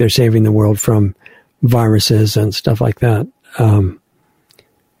they think they're saving the world from viruses and stuff like that.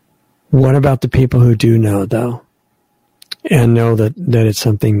 What about the people who do know, though, and know that it's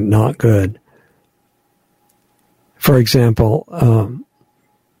something not good? For example,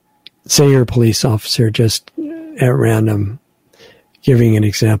 say you're a police officer, just at random, giving an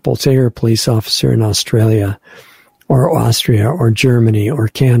example. Say you're a police officer in Australia or Austria or Germany or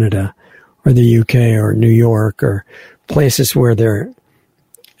Canada or the UK or New York or places where they're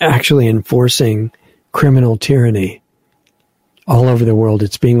actually enforcing criminal tyranny all over the world.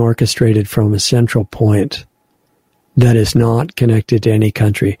 It's being orchestrated from a central point that is not connected to any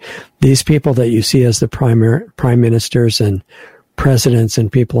country. These people that you see as the prime ministers and presidents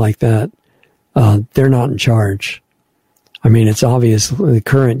and people like that, they're not in charge. I mean, it's obvious the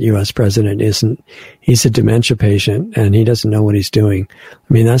current U.S. president isn't. He's a dementia patient, and he doesn't know what he's doing.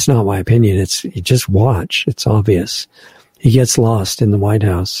 I mean, that's not my opinion. You just watch. It's obvious. He gets lost in the White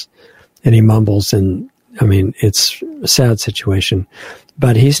House, and he mumbles, and, I mean, it's a sad situation.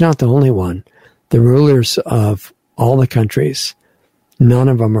 But he's not the only one. The rulers of all the countries, none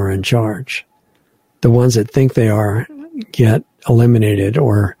of them are in charge. The ones that think they are get eliminated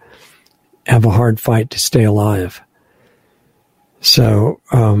or have a hard fight to stay alive. So,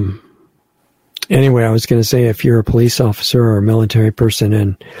 anyway, I was going to say, if you're a police officer or a military person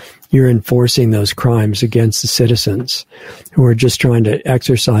and you're enforcing those crimes against the citizens who are just trying to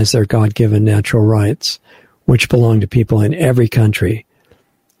exercise their God-given natural rights, which belong to people in every country,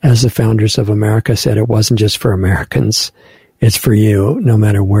 as the founders of America said, it wasn't just for Americans, it's for you, no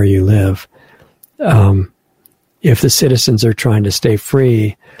matter where you live. If the citizens are trying to stay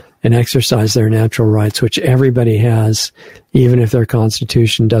free and exercise their natural rights, which everybody has, even if their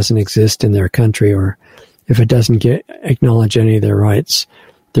constitution doesn't exist in their country, or if it doesn't acknowledge any of their rights,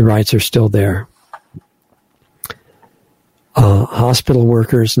 the rights are still there. Hospital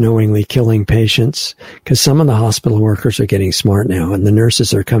workers knowingly killing patients, because some of the hospital workers are getting smart now, and the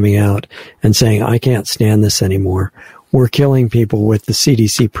nurses are coming out and saying, I can't stand this anymore. We're killing people with the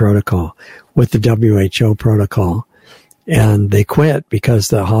CDC protocol, with the WHO protocol. And they quit because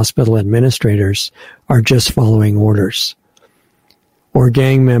the hospital administrators are just following orders. Or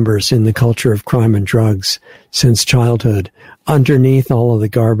gang members in the culture of crime and drugs since childhood, underneath all of the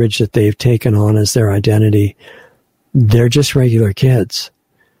garbage that they've taken on as their identity, they're just regular kids.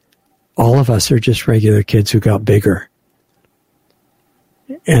 All of us are just regular kids who got bigger.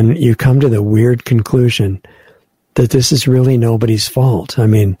 And you come to the weird conclusion that this is really nobody's fault. I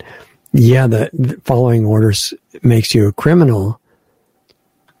mean, yeah, the following orders makes you a criminal,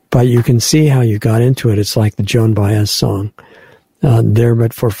 but you can see how you got into it. It's like the Joan Baez song, there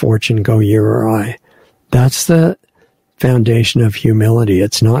but for fortune go you or I. That's the foundation of humility.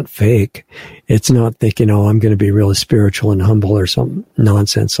 It's not fake. It's not thinking, oh, I'm going to be really spiritual and humble or some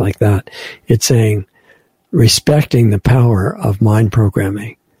nonsense like that. It's saying, respecting the power of mind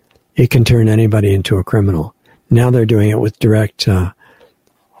programming. It can turn anybody into a criminal. Now they're doing it with direct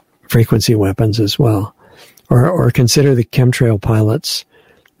frequency weapons as well. Or consider the chemtrail pilots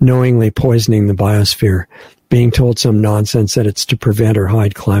knowingly poisoning the biosphere, being told some nonsense that it's to prevent or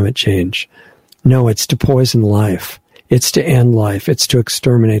hide climate change. No, it's to poison life. It's to end life. It's to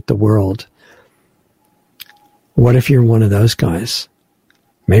exterminate the world. What if you're one of those guys?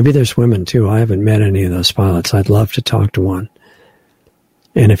 Maybe there's women too. I haven't met any of those pilots. I'd love to talk to one.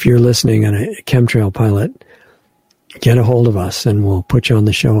 And if you're listening and a chemtrail pilot, get a hold of us and we'll put you on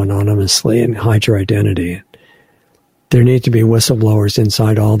the show anonymously and hide your identity. There need to be whistleblowers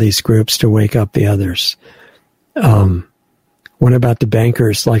inside all these groups to wake up the others. What about the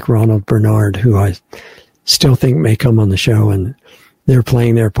bankers like Ronald Bernard, who I still think may come on the show, and they're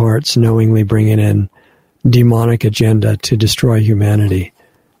playing their parts, knowingly bringing in demonic agenda to destroy humanity?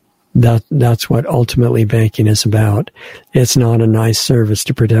 That's what ultimately banking is about. It's not a nice service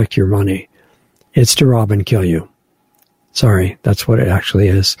to protect your money. It's to rob and kill you. Sorry, that's what it actually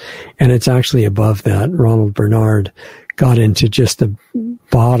is. And it's actually above that. Ronald Bernard got into just the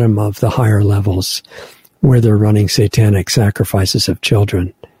bottom of the higher levels where they're running satanic sacrifices of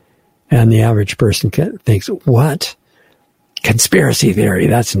children. And the average person thinks, what? Conspiracy theory,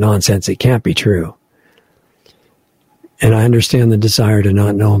 that's nonsense. It can't be true. And I understand the desire to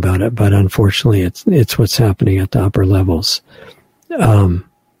not know about it, but unfortunately it's what's happening at the upper levels.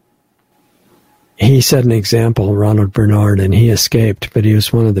 He set an example, Ronald Bernard, and he escaped, but he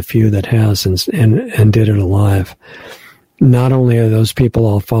was one of the few that has and did it alive. Not only are those people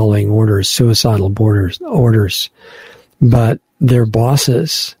all following orders, suicidal orders, but their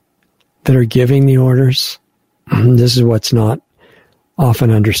bosses that are giving the orders, this is what's not often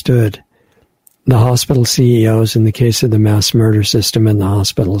understood. The hospital CEOs, in the case of the mass murder system in the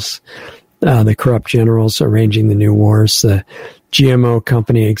hospitals, the corrupt generals arranging the new wars, the GMO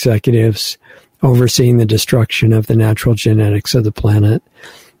company executives overseeing the destruction of the natural genetics of the planet,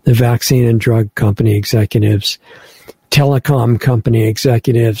 the vaccine and drug company executives, telecom company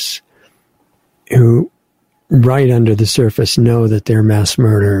executives who right under the surface know that they're mass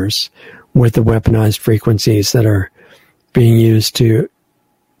murderers with the weaponized frequencies that are being used to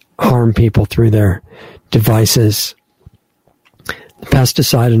harm people through their devices. The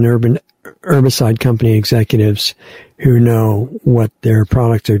pesticide and herbicide company executives who know what their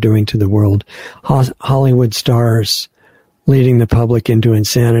products are doing to the world. Hollywood stars leading the public into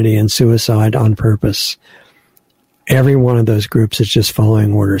insanity and suicide on purpose. Every one of those groups is just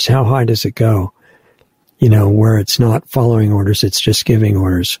following orders. How high does it go? Where it's not following orders, it's just giving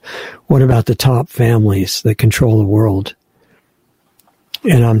orders. What about the top families that control the world?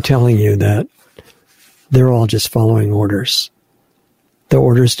 And I'm telling you that they're all just following orders. The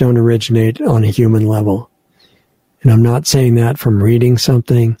orders don't originate on a human level. And I'm not saying that from reading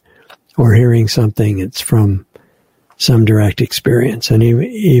something or hearing something. It's from some direct experience. And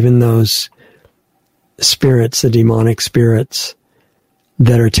even those spirits, the demonic spirits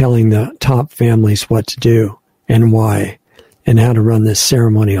that are telling the top families what to do and why and how to run this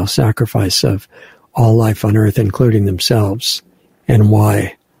ceremonial sacrifice of all life on earth, including themselves, and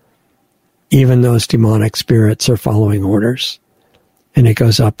why. Even those demonic spirits are following orders. And it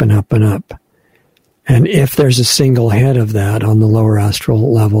goes up and up and up. And if there's a single head of that on the lower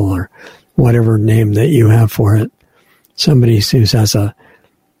astral level, or whatever name that you have for it, somebody who has a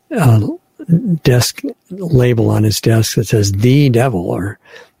desk label on his desk that says the devil or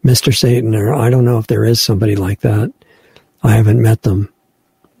Mr. Satan, or I don't know if there is somebody like that. I haven't met them.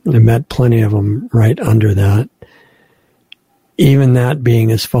 I've met plenty of them right under that. Even that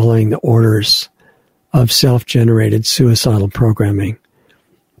being is following the orders of self-generated suicidal programming.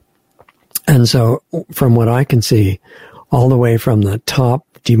 And so, from what I can see, all the way from the top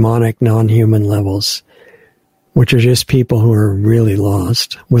demonic non-human levels, which are just people who are really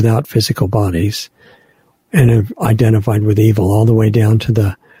lost without physical bodies and have identified with evil, all the way down to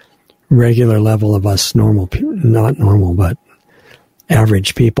the regular level of us normal, not normal, but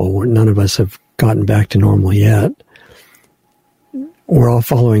average people. None of us have gotten back to normal yet. We're all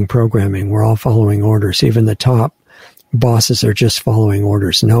following programming. We're all following orders. Even the top bosses are just following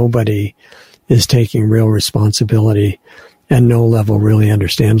orders. Nobody is taking real responsibility, and no level really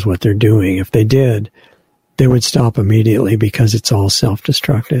understands what they're doing. If they did, they would stop immediately because it's all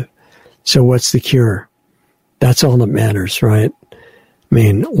self-destructive. So what's the cure? That's all that matters, right? I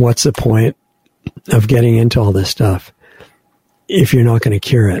mean, what's the point of getting into all this stuff if you're not going to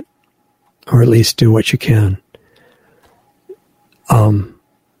cure it, or at least do what you can?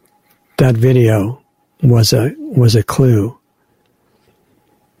 That video was a clue.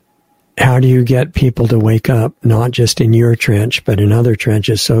 How do you get people to wake up, not just in your trench, but in other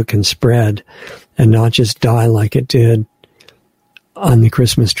trenches, so it can spread and not just die like it did on the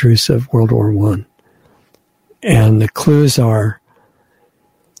Christmas truce of World War I? And the clues are,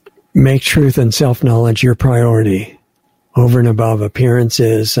 make truth and self-knowledge your priority over and above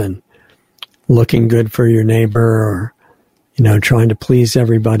appearances and looking good for your neighbor, or trying to please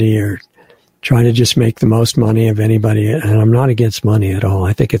everybody, or Try to just make the most money of anybody. And I'm not against money at all.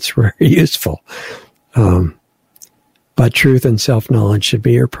 I think it's very useful. But truth and self-knowledge should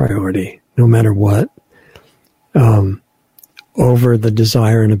be your priority, no matter what, over the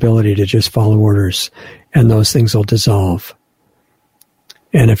desire and ability to just follow orders, and those things will dissolve.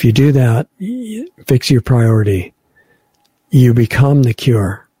 And if you do that, fix your priority, you become the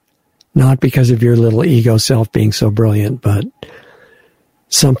cure, not because of your little ego self being so brilliant, but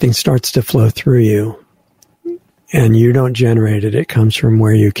something starts to flow through you, and you don't generate it. It comes from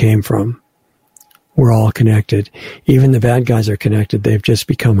where you came from. We're all connected. Even the bad guys are connected. They've just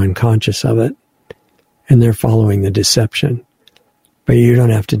become unconscious of it, and they're following the deception. But you don't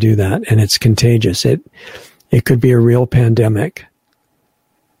have to do that, and it's contagious. It could be a real pandemic.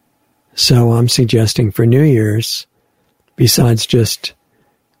 So I'm suggesting for New Year's, besides just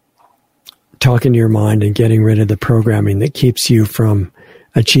talking to your mind and getting rid of the programming that keeps you from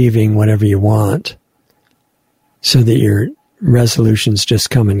achieving whatever you want, so that your resolutions just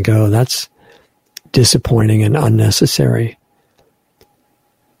come and go, that's disappointing and unnecessary.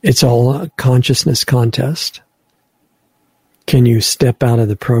 It's all a consciousness contest. Can you step out of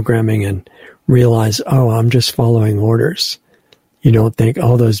the programming and realize, oh, I'm just following orders? You don't think,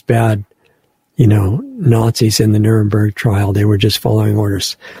 oh, those bad, Nazis in the Nuremberg trial, they were just following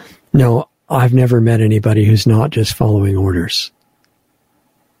orders. No, I've never met anybody who's not just following orders.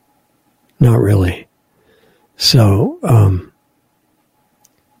 Not really. So,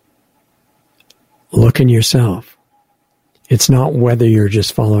 look in yourself. It's not whether you're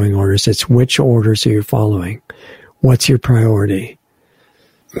just following orders, it's which orders are you following. What's your priority?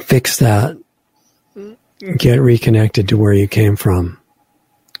 Fix that. Get reconnected to where you came from.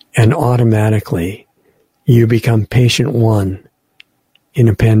 And automatically, you become patient one in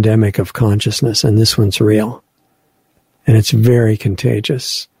a pandemic of consciousness, and this one's real. And it's very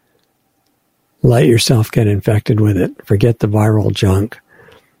contagious. Let yourself get infected with it. Forget the viral junk.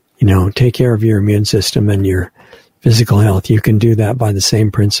 Take care of your immune system and your physical health. You can do that by the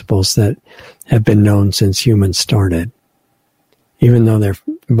same principles that have been known since humans started. Even though they're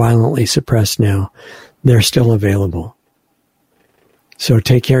violently suppressed now, they're still available. So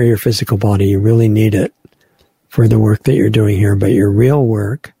take care of your physical body. You really need it for the work that you're doing here. But your real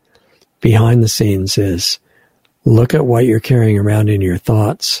work behind the scenes is look at what you're carrying around in your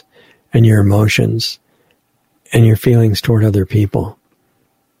thoughts and your emotions and your feelings toward other people.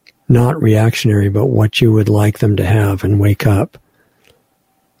 Not reactionary, but what you would like them to have, and wake up.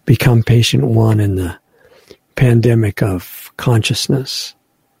 Become patient one in the pandemic of consciousness.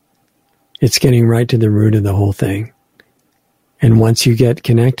 It's getting right to the root of the whole thing. And once you get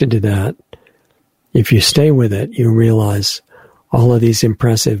connected to that, if you stay with it, you realize all of these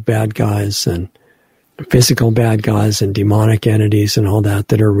impressive bad guys and physical bad guys and demonic entities and all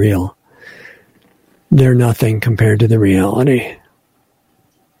that are real. They're nothing compared to the reality.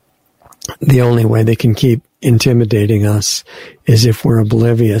 The only way they can keep intimidating us is if we're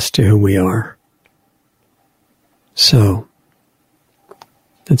oblivious to who we are. So,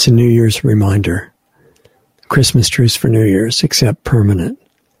 that's a New Year's reminder. Christmas truce for New Year's, except permanent.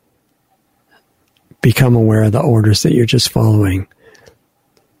 Become aware of the orders that you're just following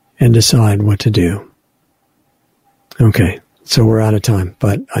and decide what to do. Okay, so we're out of time,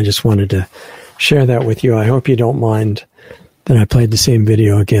 but I just wanted to share that with you. I hope you don't mind that I played the same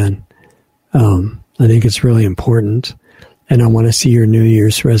video again. I think it's really important, and I want to see your New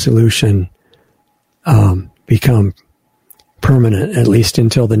Year's resolution become permanent, at least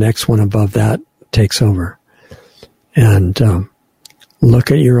until the next one above that takes over. And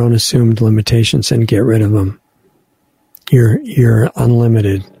look at your own assumed limitations and get rid of them. You're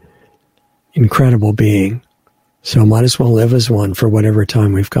unlimited, incredible being, so might as well live as one for whatever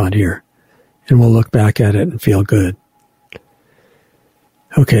time we've got here, and we'll look back at it and feel good.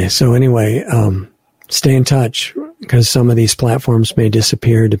 Okay, so anyway, stay in touch, because some of these platforms may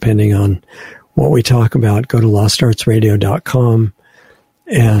disappear depending on what we talk about. Go to lostartsradio.com,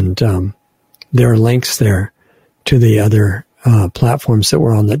 and there are links there to the other platforms that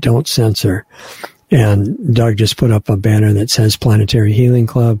we're on that don't censor. And Doug just put up a banner that says Planetary Healing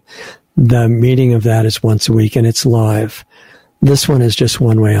Club. The meeting of that is once a week, and it's live. This one is just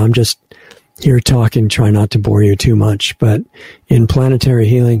one way. I'm just here talking, try not to bore you too much, but in Planetary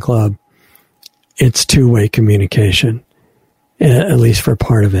Healing Club, it's two-way communication, at least for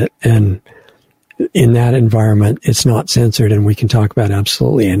part of it. And in that environment, it's not censored, and we can talk about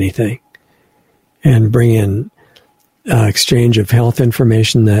absolutely anything and bring in exchange of health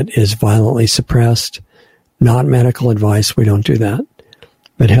information that is violently suppressed, not medical advice. We don't do that,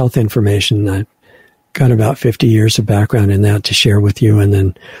 but health information. I've got about 50 years of background in that to share with you, and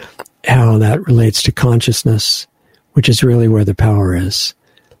then how that relates to consciousness, which is really where the power is,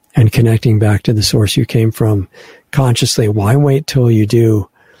 and connecting back to the source you came from consciously. Why wait till you do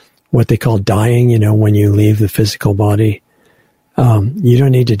what they call dying, when you leave the physical body? You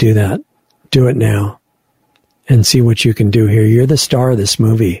don't need to do that. Do it now and see what you can do here. You're the star of this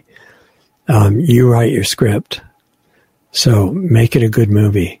movie. You write your script. So make it a good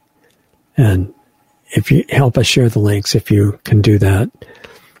movie. And if you help us share the links, if you can do that,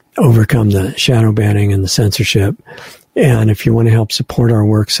 overcome the shadow banning and the censorship. And if you want to help support our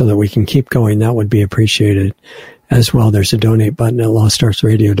work so that we can keep going, that would be appreciated as well. There's a donate button at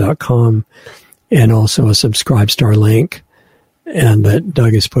lostartsradio.com and also a subscribe star link, and that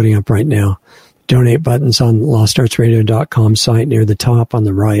Doug is putting up right now. Donate buttons on lostartsradio.com site near the top on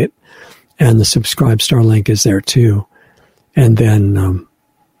the right, and the subscribe star link is there too. And then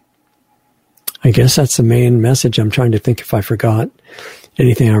I guess that's the main message. I'm trying to think if I forgot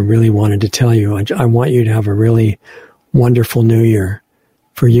anything I really wanted to tell you. I want you to have a really wonderful New Year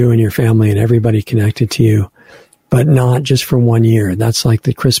for you and your family and everybody connected to you, but not just for 1 year. That's like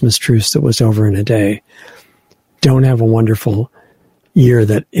the Christmas truce that was over in a day. Don't have a wonderful year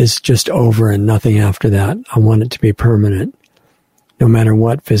that is just over and nothing after that. I want it to be permanent, no matter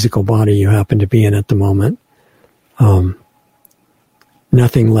what physical body you happen to be in at the moment.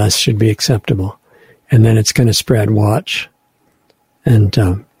 Nothing less should be acceptable. And then it's going to spread. Watch. And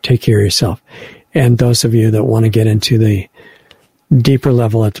take care of yourself. And those of you that want to get into the deeper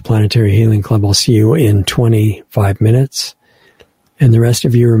level at the Planetary Healing Club, I'll see you in 25 minutes. And the rest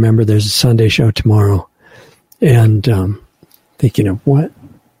of you, remember, there's a Sunday show tomorrow. And thinking of what?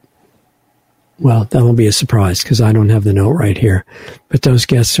 Well, that'll be a surprise because I don't have the note right here. But those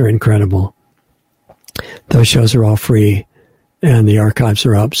guests are incredible. Those shows are all free. And the archives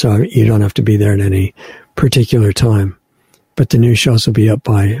are up, so you don't have to be there at any particular time. But the new shows will be up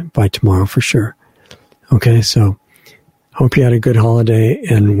by tomorrow for sure. Okay, so hope you had a good holiday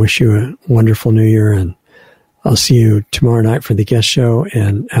and wish you a wonderful New Year. And I'll see you tomorrow night for the guest show.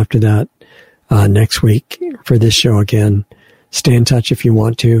 And after that, next week for this show again. Stay in touch if you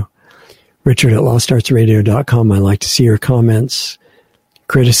want to. Richard at lostartsradio.com. I like to see your comments,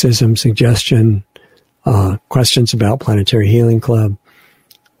 criticism, suggestion, questions about Planetary Healing Club,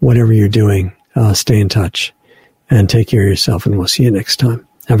 whatever you're doing, stay in touch and take care of yourself, and we'll see you next time.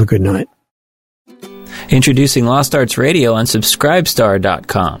 Have a good night. Introducing Lost Arts Radio on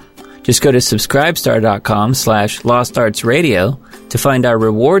Subscribestar.com. Just go to Subscribestar.com/LostArtsRadio to find our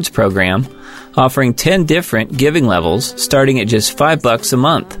rewards program, offering 10 different giving levels starting at just $5 a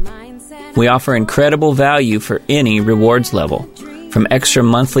month. We offer incredible value for any rewards level, from extra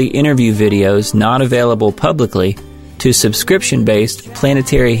monthly interview videos not available publicly to subscription-based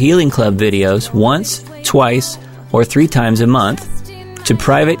Planetary Healing Club videos once, twice, or 3 times a month, to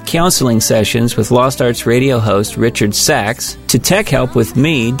private counseling sessions with Lost Arts Radio host Richard Sachs, to tech help with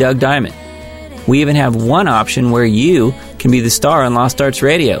me, Doug Diamond. We even have one option where you can be the star on Lost Arts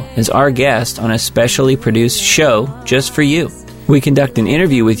Radio as our guest on a specially produced show just for you. We conduct an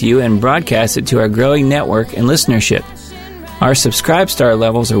interview with you and broadcast it to our growing network and listenership. Our Subscribe Star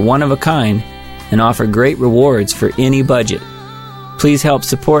levels are one of a kind and offer great rewards for any budget. Please help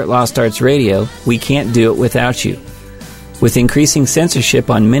support Lost Arts Radio. We can't do it without you. With increasing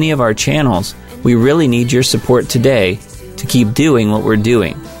censorship on many of our channels, we really need your support today to keep doing what we're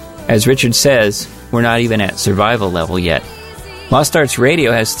doing. As Richard says, we're not even at survival level yet. Lost Arts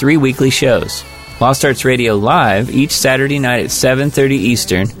Radio has 3 weekly shows. Lost Arts Radio Live each Saturday night at 7:30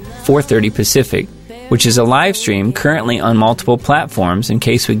 Eastern, 4:30 Pacific, which is a live stream currently on multiple platforms in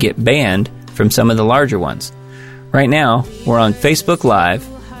case we get banned from some of the larger ones. Right now, we're on Facebook Live,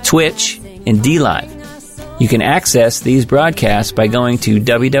 Twitch, and DLive. You can access these broadcasts by going to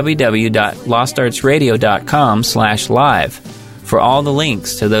www.lostartsradio.com/live for all the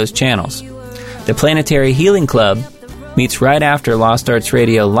links to those channels. The Planetary Healing Club meets right after Lost Arts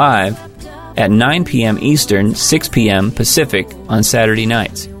Radio Live at 9 p.m. Eastern, 6 p.m. Pacific on Saturday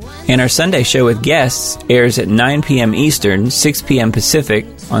nights. And our Sunday show with guests airs at 9 p.m. Eastern, 6 p.m. Pacific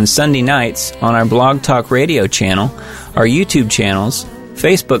on Sunday nights on our Blog Talk Radio channel, our YouTube channels,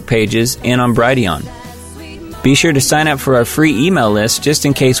 Facebook pages, and on Brighteon. Be sure to sign up for our free email list just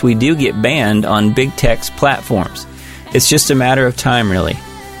in case we do get banned on big tech's platforms. It's just a matter of time, really.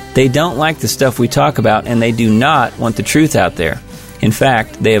 They don't like the stuff we talk about, and they do not want the truth out there. In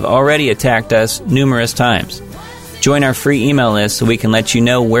fact, they have already attacked us numerous times. Join our free email list so we can let you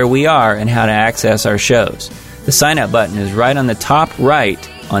know where we are and how to access our shows. The sign-up button is right on the top right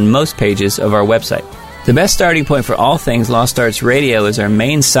on most pages of our website. The best starting point for all things Lost Arts Radio is our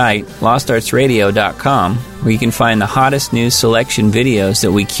main site, lostartsradio.com, where you can find the hottest news selection videos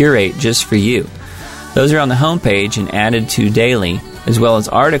that we curate just for you. Those are on the homepage and added to daily, as well as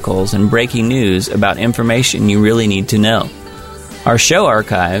articles and breaking news about information you really need to know. Our show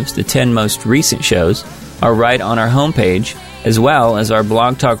archives, the 10 most recent shows, are right on our homepage, as well as our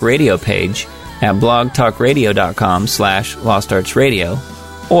Blog Talk Radio page at blogtalkradio.com/lostartsradio,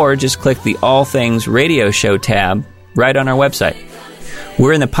 or just click the All Things Radio Show tab right on our website.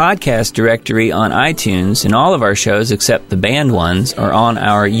 We're in the podcast directory on iTunes, and all of our shows except the banned ones are on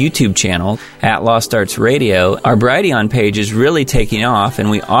our YouTube channel at Lost Arts Radio. Our Brighteon page is really taking off, and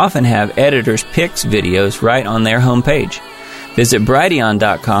we often have editors' picks videos right on their homepage. Visit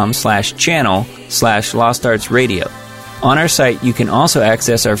brighteon.com/channel/LostArtsRadio. On our site, you can also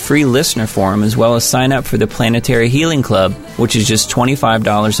access our free listener forum as well as sign up for the Planetary Healing Club, which is just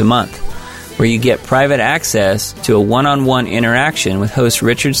 $25 a month, where you get private access to a one-on-one interaction with host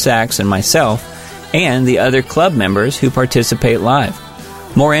Richard Sachs and myself and the other club members who participate live.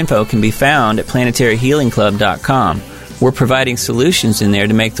 More info can be found at planetaryhealingclub.com. We're providing solutions in there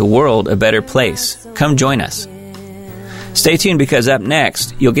to make the world a better place. Come join us. Stay tuned, because up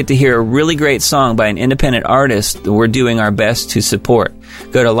next, you'll get to hear a really great song by an independent artist that we're doing our best to support.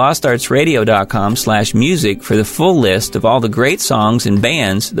 Go to lostartsradio.com/music for the full list of all the great songs and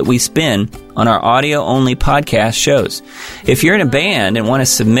bands that we spin on our audio-only podcast shows. If you're in a band and want to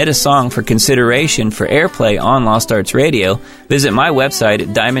submit a song for consideration for airplay on Lost Arts Radio, visit my website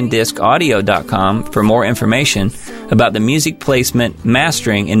at diamonddiscaudio.com for more information about the music placement,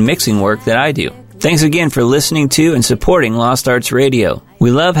 mastering, and mixing work that I do. Thanks again for listening to and supporting Lost Arts Radio. We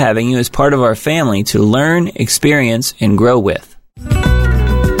love having you as part of our family to learn, experience, and grow with.